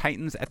here to the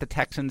Titans at the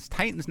Texans.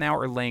 Titans now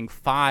are laying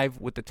 5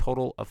 with a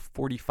total of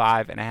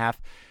 45.5.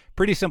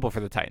 Pretty simple for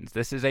the Titans.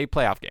 This is a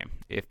playoff game.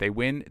 If they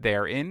win, they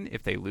are in.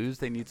 If they lose,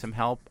 they need some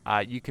help.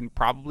 You can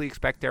probably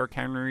expect Derrick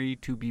Henry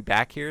to be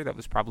back here. That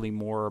was probably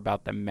more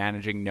about them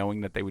managing, knowing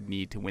that they would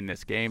need to win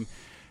this game.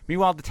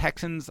 Meanwhile, the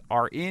Texans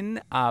are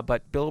in,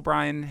 but Bill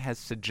O'Brien has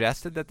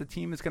suggested that the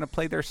team is going to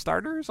play their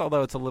starters,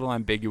 although it's a little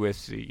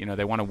ambiguous.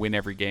 They want to win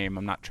every game.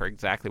 I'm not sure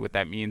exactly what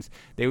that means.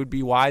 They would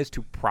be wise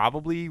to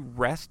probably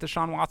rest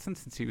Deshaun Watson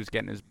since he was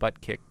getting his butt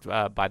kicked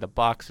by the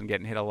Bucs and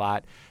getting hit a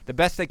lot. The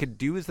best they could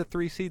do is the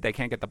 3 seed. They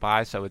can't get the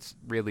bye, so it's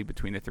really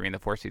between the 3 and the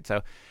 4 seed.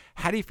 So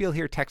how do you feel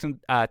here,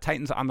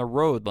 Titans on the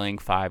road laying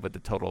 5 with a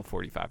total of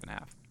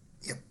 45.5?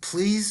 Yeah,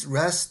 please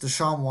rest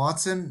Deshaun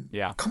Watson.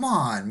 Yeah. Come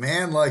on,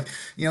 man.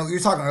 You're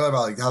talking earlier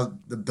about how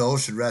the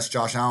Bills should rest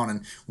Josh Allen.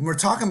 And when we're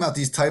talking about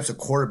these types of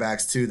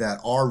quarterbacks, too,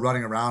 that are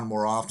running around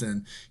more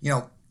often,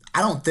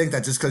 I don't think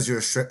that just because you're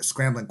a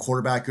scrambling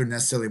quarterback, you're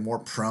necessarily more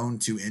prone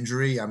to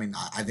injury. I mean,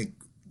 I think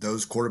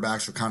those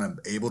quarterbacks are kind of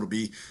able to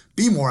be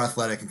more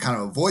athletic and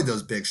kind of avoid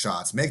those big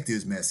shots, make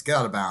dudes miss, get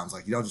out of bounds.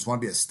 You don't just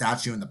want to be a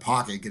statue in the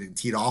pocket getting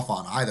teed off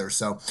on either.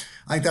 So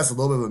I think that's a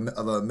little bit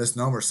of a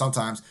misnomer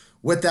sometimes.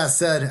 With that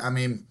said, I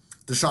mean,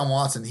 Deshaun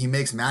Watson, he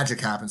makes magic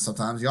happen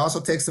sometimes. He also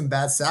takes some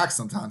bad sacks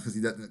sometimes because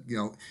he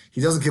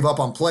doesn't give up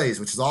on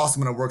plays, which is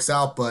awesome when it works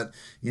out. But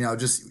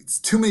just it's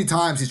too many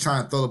times he's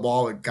trying to throw the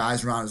ball with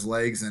guys around his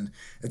legs. And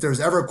if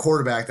there's ever a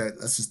quarterback that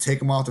let's just take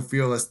him off the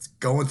field, let's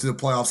go into the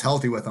playoffs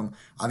healthy with him,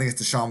 I think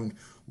it's Deshaun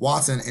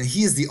Watson, and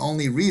he is the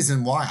only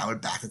reason why I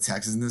would back the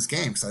Texans in this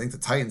game because I think the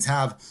Titans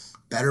have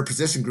better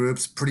position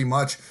groups pretty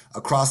much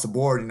across the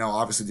board.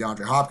 Obviously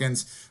DeAndre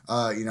Hopkins,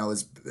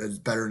 is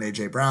better than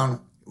A.J.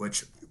 Brown,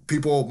 which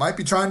people might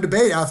be trying to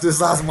debate after this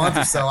last month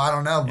or so. I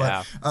don't know.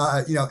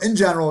 But, in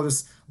general,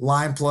 just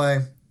line play,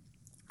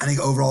 I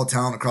think overall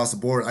talent across the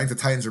board, I think the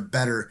Titans are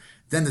better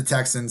than the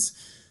Texans.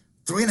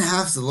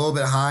 3.5 is a little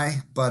bit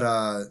high,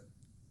 but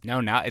no,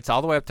 now it's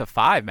all the way up to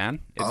 5, man.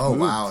 It's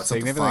wow, it's up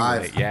to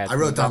 5. Yeah, I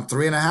wrote down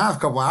 3.5 a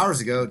couple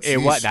hours ago.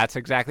 That's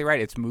exactly right.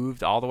 It's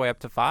moved all the way up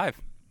to 5.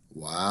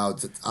 Wow.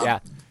 Yeah.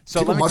 So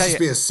people let me must tell just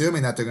be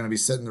assuming that they're going to be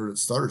sitting their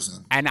starters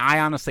in. And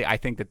I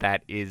think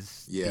that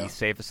is the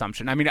safe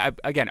assumption. I mean,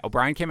 again,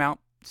 O'Brien came out,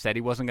 said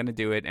he wasn't going to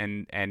do it,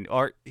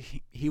 or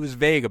he was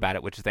vague about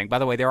it, which is the thing. By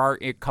the way, there are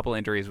a couple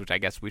injuries, which I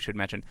guess we should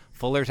mention.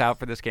 Fuller's out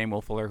for this game.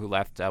 Will Fuller, who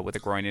left with a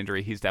groin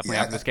injury, he's definitely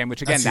out for this game,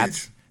 which, again,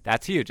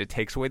 that's huge. It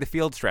takes away the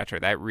field stretcher.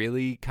 That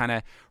really kind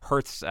of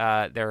hurts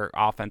their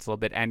offense a little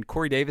bit. And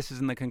Corey Davis is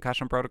in the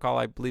concussion protocol,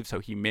 I believe, so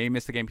he may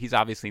miss the game. He's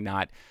obviously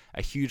not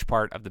a huge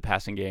part of the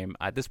passing game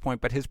at this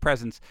point, but his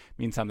presence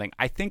means something.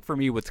 I think for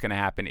me what's going to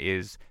happen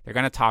is they're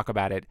going to talk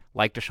about it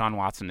like Deshaun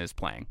Watson is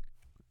playing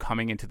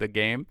coming into the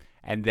game,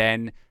 and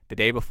then the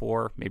day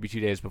before, maybe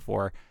 2 days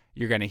before,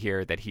 you're going to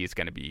hear that he's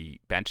going to be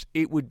benched.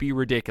 It would be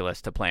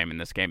ridiculous to play him in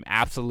this game.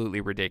 Absolutely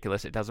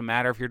ridiculous. It doesn't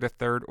matter if you're the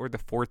 3rd or the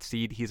 4th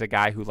seed. He's a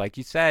guy who, like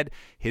you said,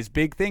 his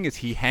big thing is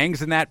he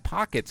hangs in that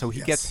pocket, so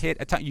he gets hit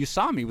a ton. You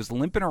saw him. He was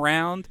limping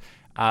around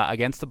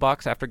against the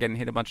Bucs after getting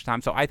hit a bunch of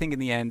times. So I think in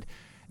the end,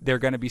 they're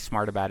going to be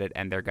smart about it,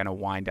 and they're going to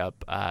wind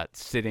up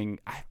sitting.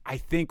 I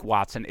think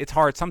Watson. It's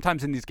hard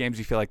sometimes in these games.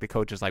 You feel like the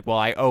coach is like, well,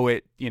 I owe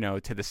it,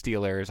 to the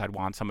Steelers. I'd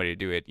want somebody to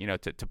do it,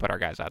 to put our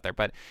guys out there.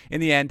 But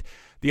in the end,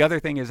 the other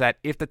thing is that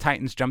if the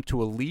Titans jump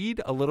to a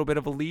little bit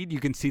of a lead, you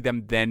can see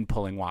them then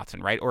pulling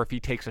Watson, right? Or if he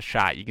takes a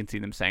shot, you can see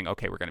them saying,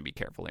 okay, we're going to be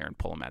careful here and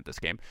pull him at this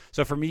game.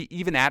 So for me,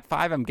 even at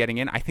 5, I'm getting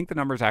in. I think the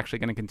number is actually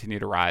going to continue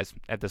to rise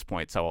at this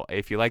point. So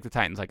if you like the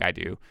Titans like I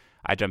do,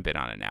 I jump in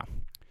on it now.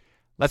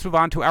 Let's move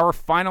on to our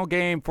final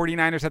game.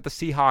 49ers at the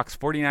Seahawks.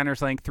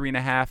 49ers laying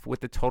 3.5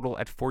 with the total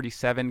at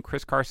 47.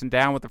 Chris Carson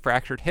down with a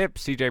fractured hip.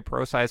 CJ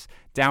Prosise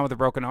down with a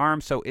broken arm.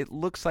 So it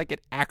looks like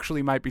it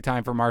actually might be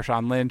time for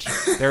Marshawn Lynch.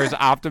 There is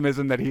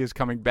optimism that he is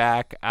coming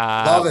back.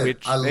 Love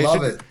it. I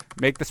love it.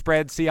 Make the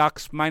spread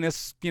Seahawks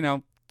minus,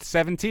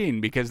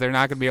 17 because they're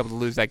not going to be able to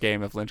lose that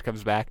game if Lynch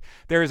comes back.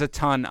 There is a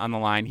ton on the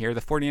line here.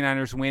 The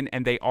 49ers win,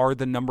 and they are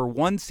the number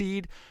 1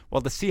 seed, while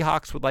the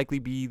Seahawks would likely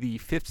be the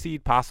 5th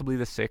seed, possibly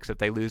the 6th if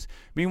they lose.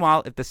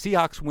 Meanwhile, if the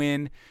Seahawks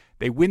win,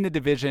 they win the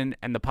division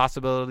and the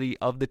possibility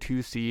of the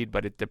 2 seed,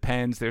 but it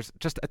depends. There's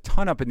just a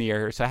ton up in the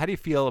air here. So how do you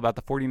feel about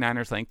the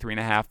 49ers laying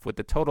 3.5 with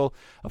the total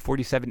of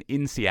 47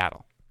 in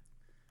Seattle?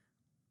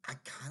 I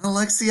kind of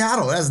like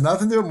Seattle. It has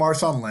nothing to do with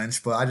Marshawn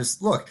Lynch, but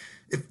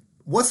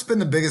what's been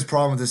the biggest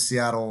problem with the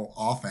Seattle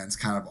offense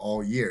kind of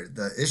all year?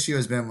 The issue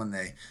has been when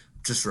they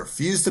just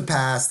refuse to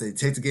pass. They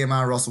take the game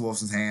out of Russell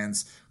Wilson's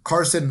hands.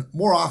 Carson,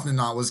 more often than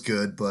not, was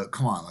good, but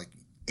come on,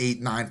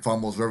 8, 9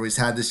 fumbles, whatever he's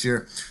had this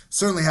year,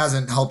 certainly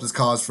hasn't helped his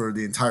cause for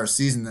the entire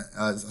season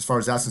as far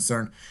as that's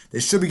concerned.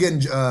 They should be getting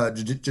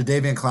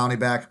Jadeveon Clowney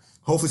back.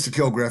 Hopefully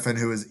Shaquille Griffin,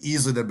 who is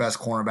easily their best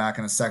cornerback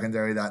in a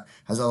secondary that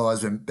has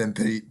otherwise been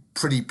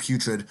pretty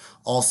putrid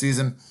all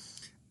season.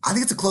 I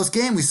think it's a close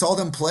game. We saw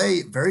them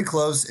play very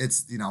close.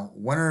 It's,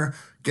 winner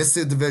gets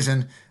to the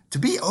division. To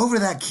be over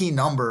that key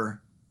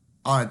number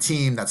on a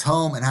team that's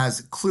home and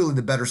has clearly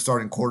the better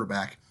starting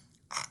quarterback,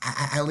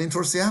 I lean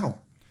towards Seattle.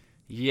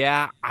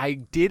 Yeah, I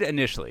did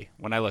initially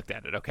when I looked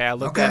at it, okay? I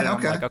looked at it and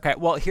I'm like, okay,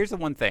 well, here's the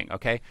one thing,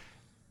 okay?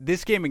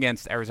 This game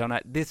against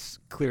Arizona, this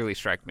clearly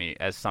struck me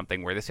as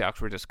something where the Seahawks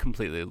were just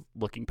completely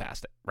looking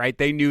past it, right?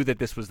 They knew that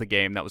this was the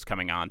game that was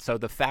coming on. So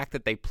the fact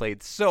that they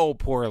played so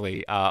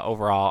poorly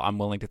overall, I'm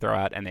willing to throw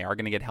out, and they are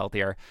going to get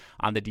healthier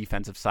on the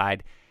defensive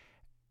side.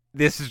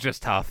 This is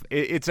just tough.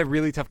 It's a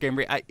really tough game.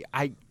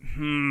 I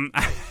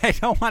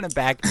don't want to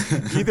back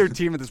either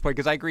team at this point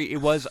because I agree.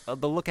 It was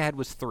the look ahead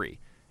was 3.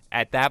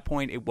 At that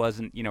point, it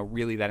wasn't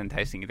really that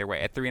enticing either way.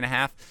 At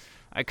 3.5.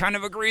 I kind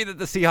of agree that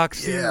the Seahawks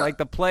seem like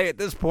the play at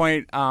this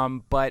point,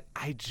 but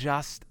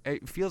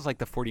it feels like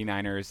the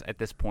 49ers at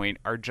this point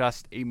are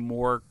just a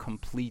more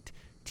complete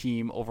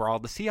team overall.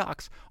 The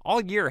Seahawks all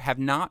year have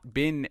not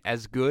been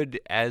as good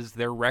as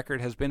their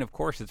record has been. Of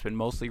course, it's been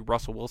mostly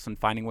Russell Wilson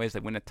finding ways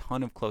that win a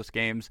ton of close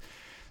games.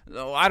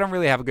 So I don't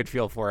really have a good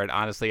feel for it,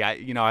 honestly.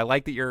 I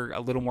like that you're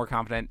a little more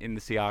confident in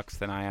the Seahawks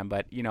than I am,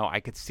 but,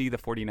 I could see the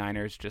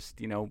 49ers just,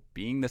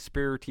 being the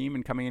superior team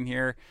and coming in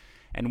here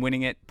and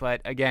winning it. But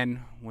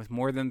again, with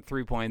more than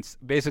 3 points,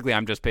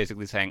 I'm just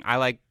saying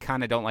I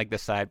kind of don't like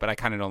this side, but I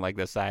kind of don't like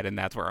this side, and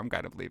that's where I'm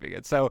kind of leaving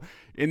it. So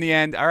in the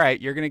end, all right,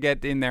 you're going to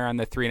get in there on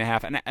the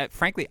 3.5. And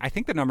frankly, I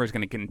think the number is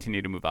going to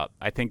continue to move up.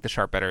 I think the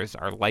sharp bettors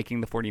are liking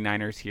the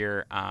 49ers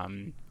here.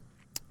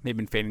 They've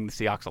been fading the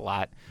Seahawks a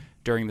lot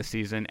during the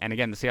season. And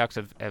again, the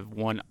Seahawks have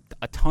won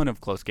a ton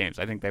of close games.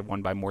 I think they've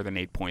won by more than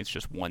 8 points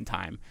just one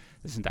time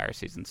this entire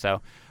season. So,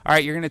 all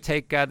right, you're going to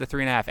take the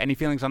 3.5. Any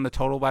feelings on the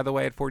total, by the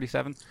way, at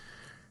 47?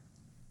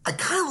 I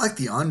kind of like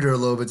the under a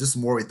little bit, just the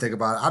more we think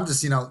about it. I'm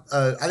just,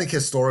 I think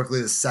historically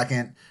the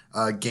second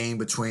game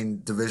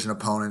between division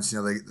opponents,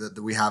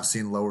 we have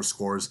seen lower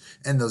scores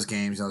in those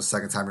games, the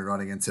second time you're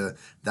running into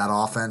that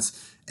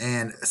offense.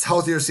 And it's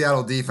healthier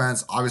Seattle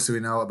defense. Obviously,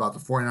 we know about the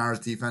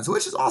 49ers defense,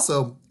 which is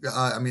also,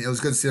 it was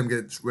good to see them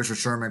get Richard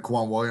Sherman,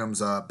 Kwan Williams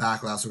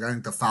back last week. I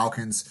think the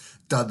Falcons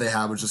dud they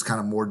had was just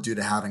kind of more due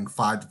to having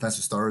 5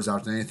 defensive starters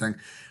out than anything.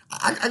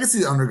 I can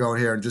see the under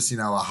going here and just,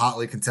 a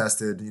hotly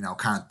contested,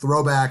 kind of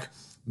throwback,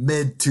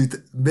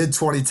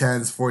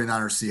 mid-2010s 49ers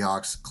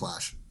Seahawks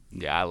clash.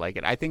 Yeah, I like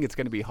it. I think it's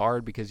going to be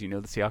hard because, the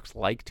Seahawks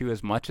like to,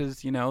 as much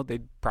as,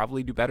 they'd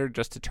probably do better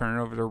just to turn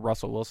it over to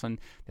Russell Wilson.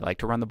 They like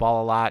to run the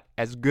ball a lot.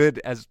 As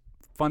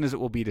fun as it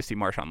will be to see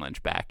Marshawn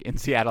Lynch back in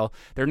Seattle,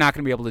 they're not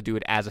going to be able to do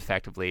it as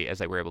effectively as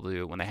they were able to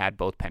do when they had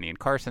both Penny and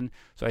Carson.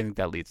 So I think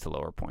that leads to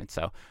lower points.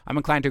 So I'm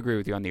inclined to agree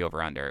with you on the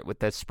over-under. With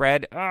the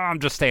spread, I'm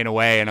just staying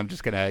away, and I'm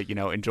just going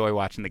to, enjoy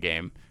watching the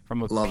game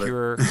from a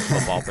pure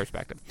football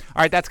perspective.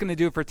 All right, that's going to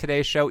do it for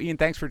today's show. Ian,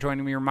 thanks for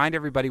joining me. Remind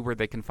everybody where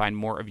they can find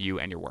more of you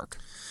and your work.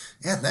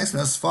 Yeah, thanks,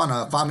 man. This is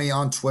fun. Find me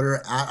on Twitter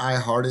at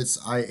iHartitz,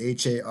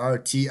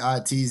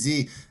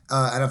 IHARTITZ,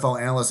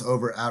 NFL analyst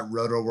over at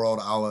RotoWorld.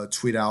 I'll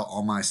tweet out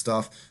all my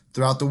stuff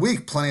throughout the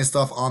week. Plenty of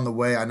stuff on the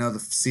way. I know the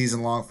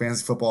season-long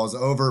fantasy football is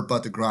over,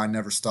 but the grind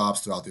never stops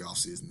throughout the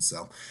offseason.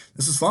 So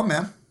this is fun,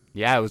 man.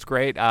 Yeah, it was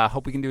great.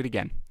 Hope we can do it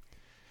again.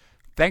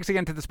 Thanks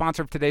again to the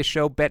sponsor of today's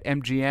show,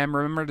 BetMGM.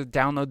 Remember to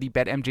download the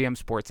BetMGM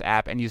Sports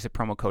app and use the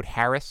promo code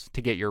Harris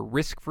to get your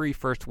risk-free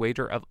first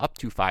wager of up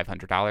to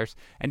 $500.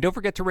 And don't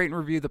forget to rate and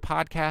review the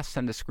podcast.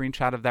 Send a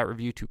screenshot of that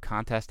review to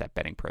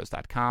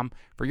contest@bettingpros.com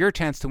for your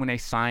chance to win a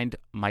signed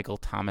Michael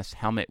Thomas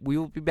helmet. We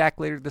will be back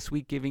later this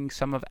week giving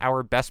some of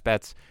our best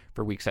bets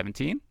for Week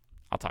 17.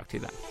 I'll talk to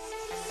you then.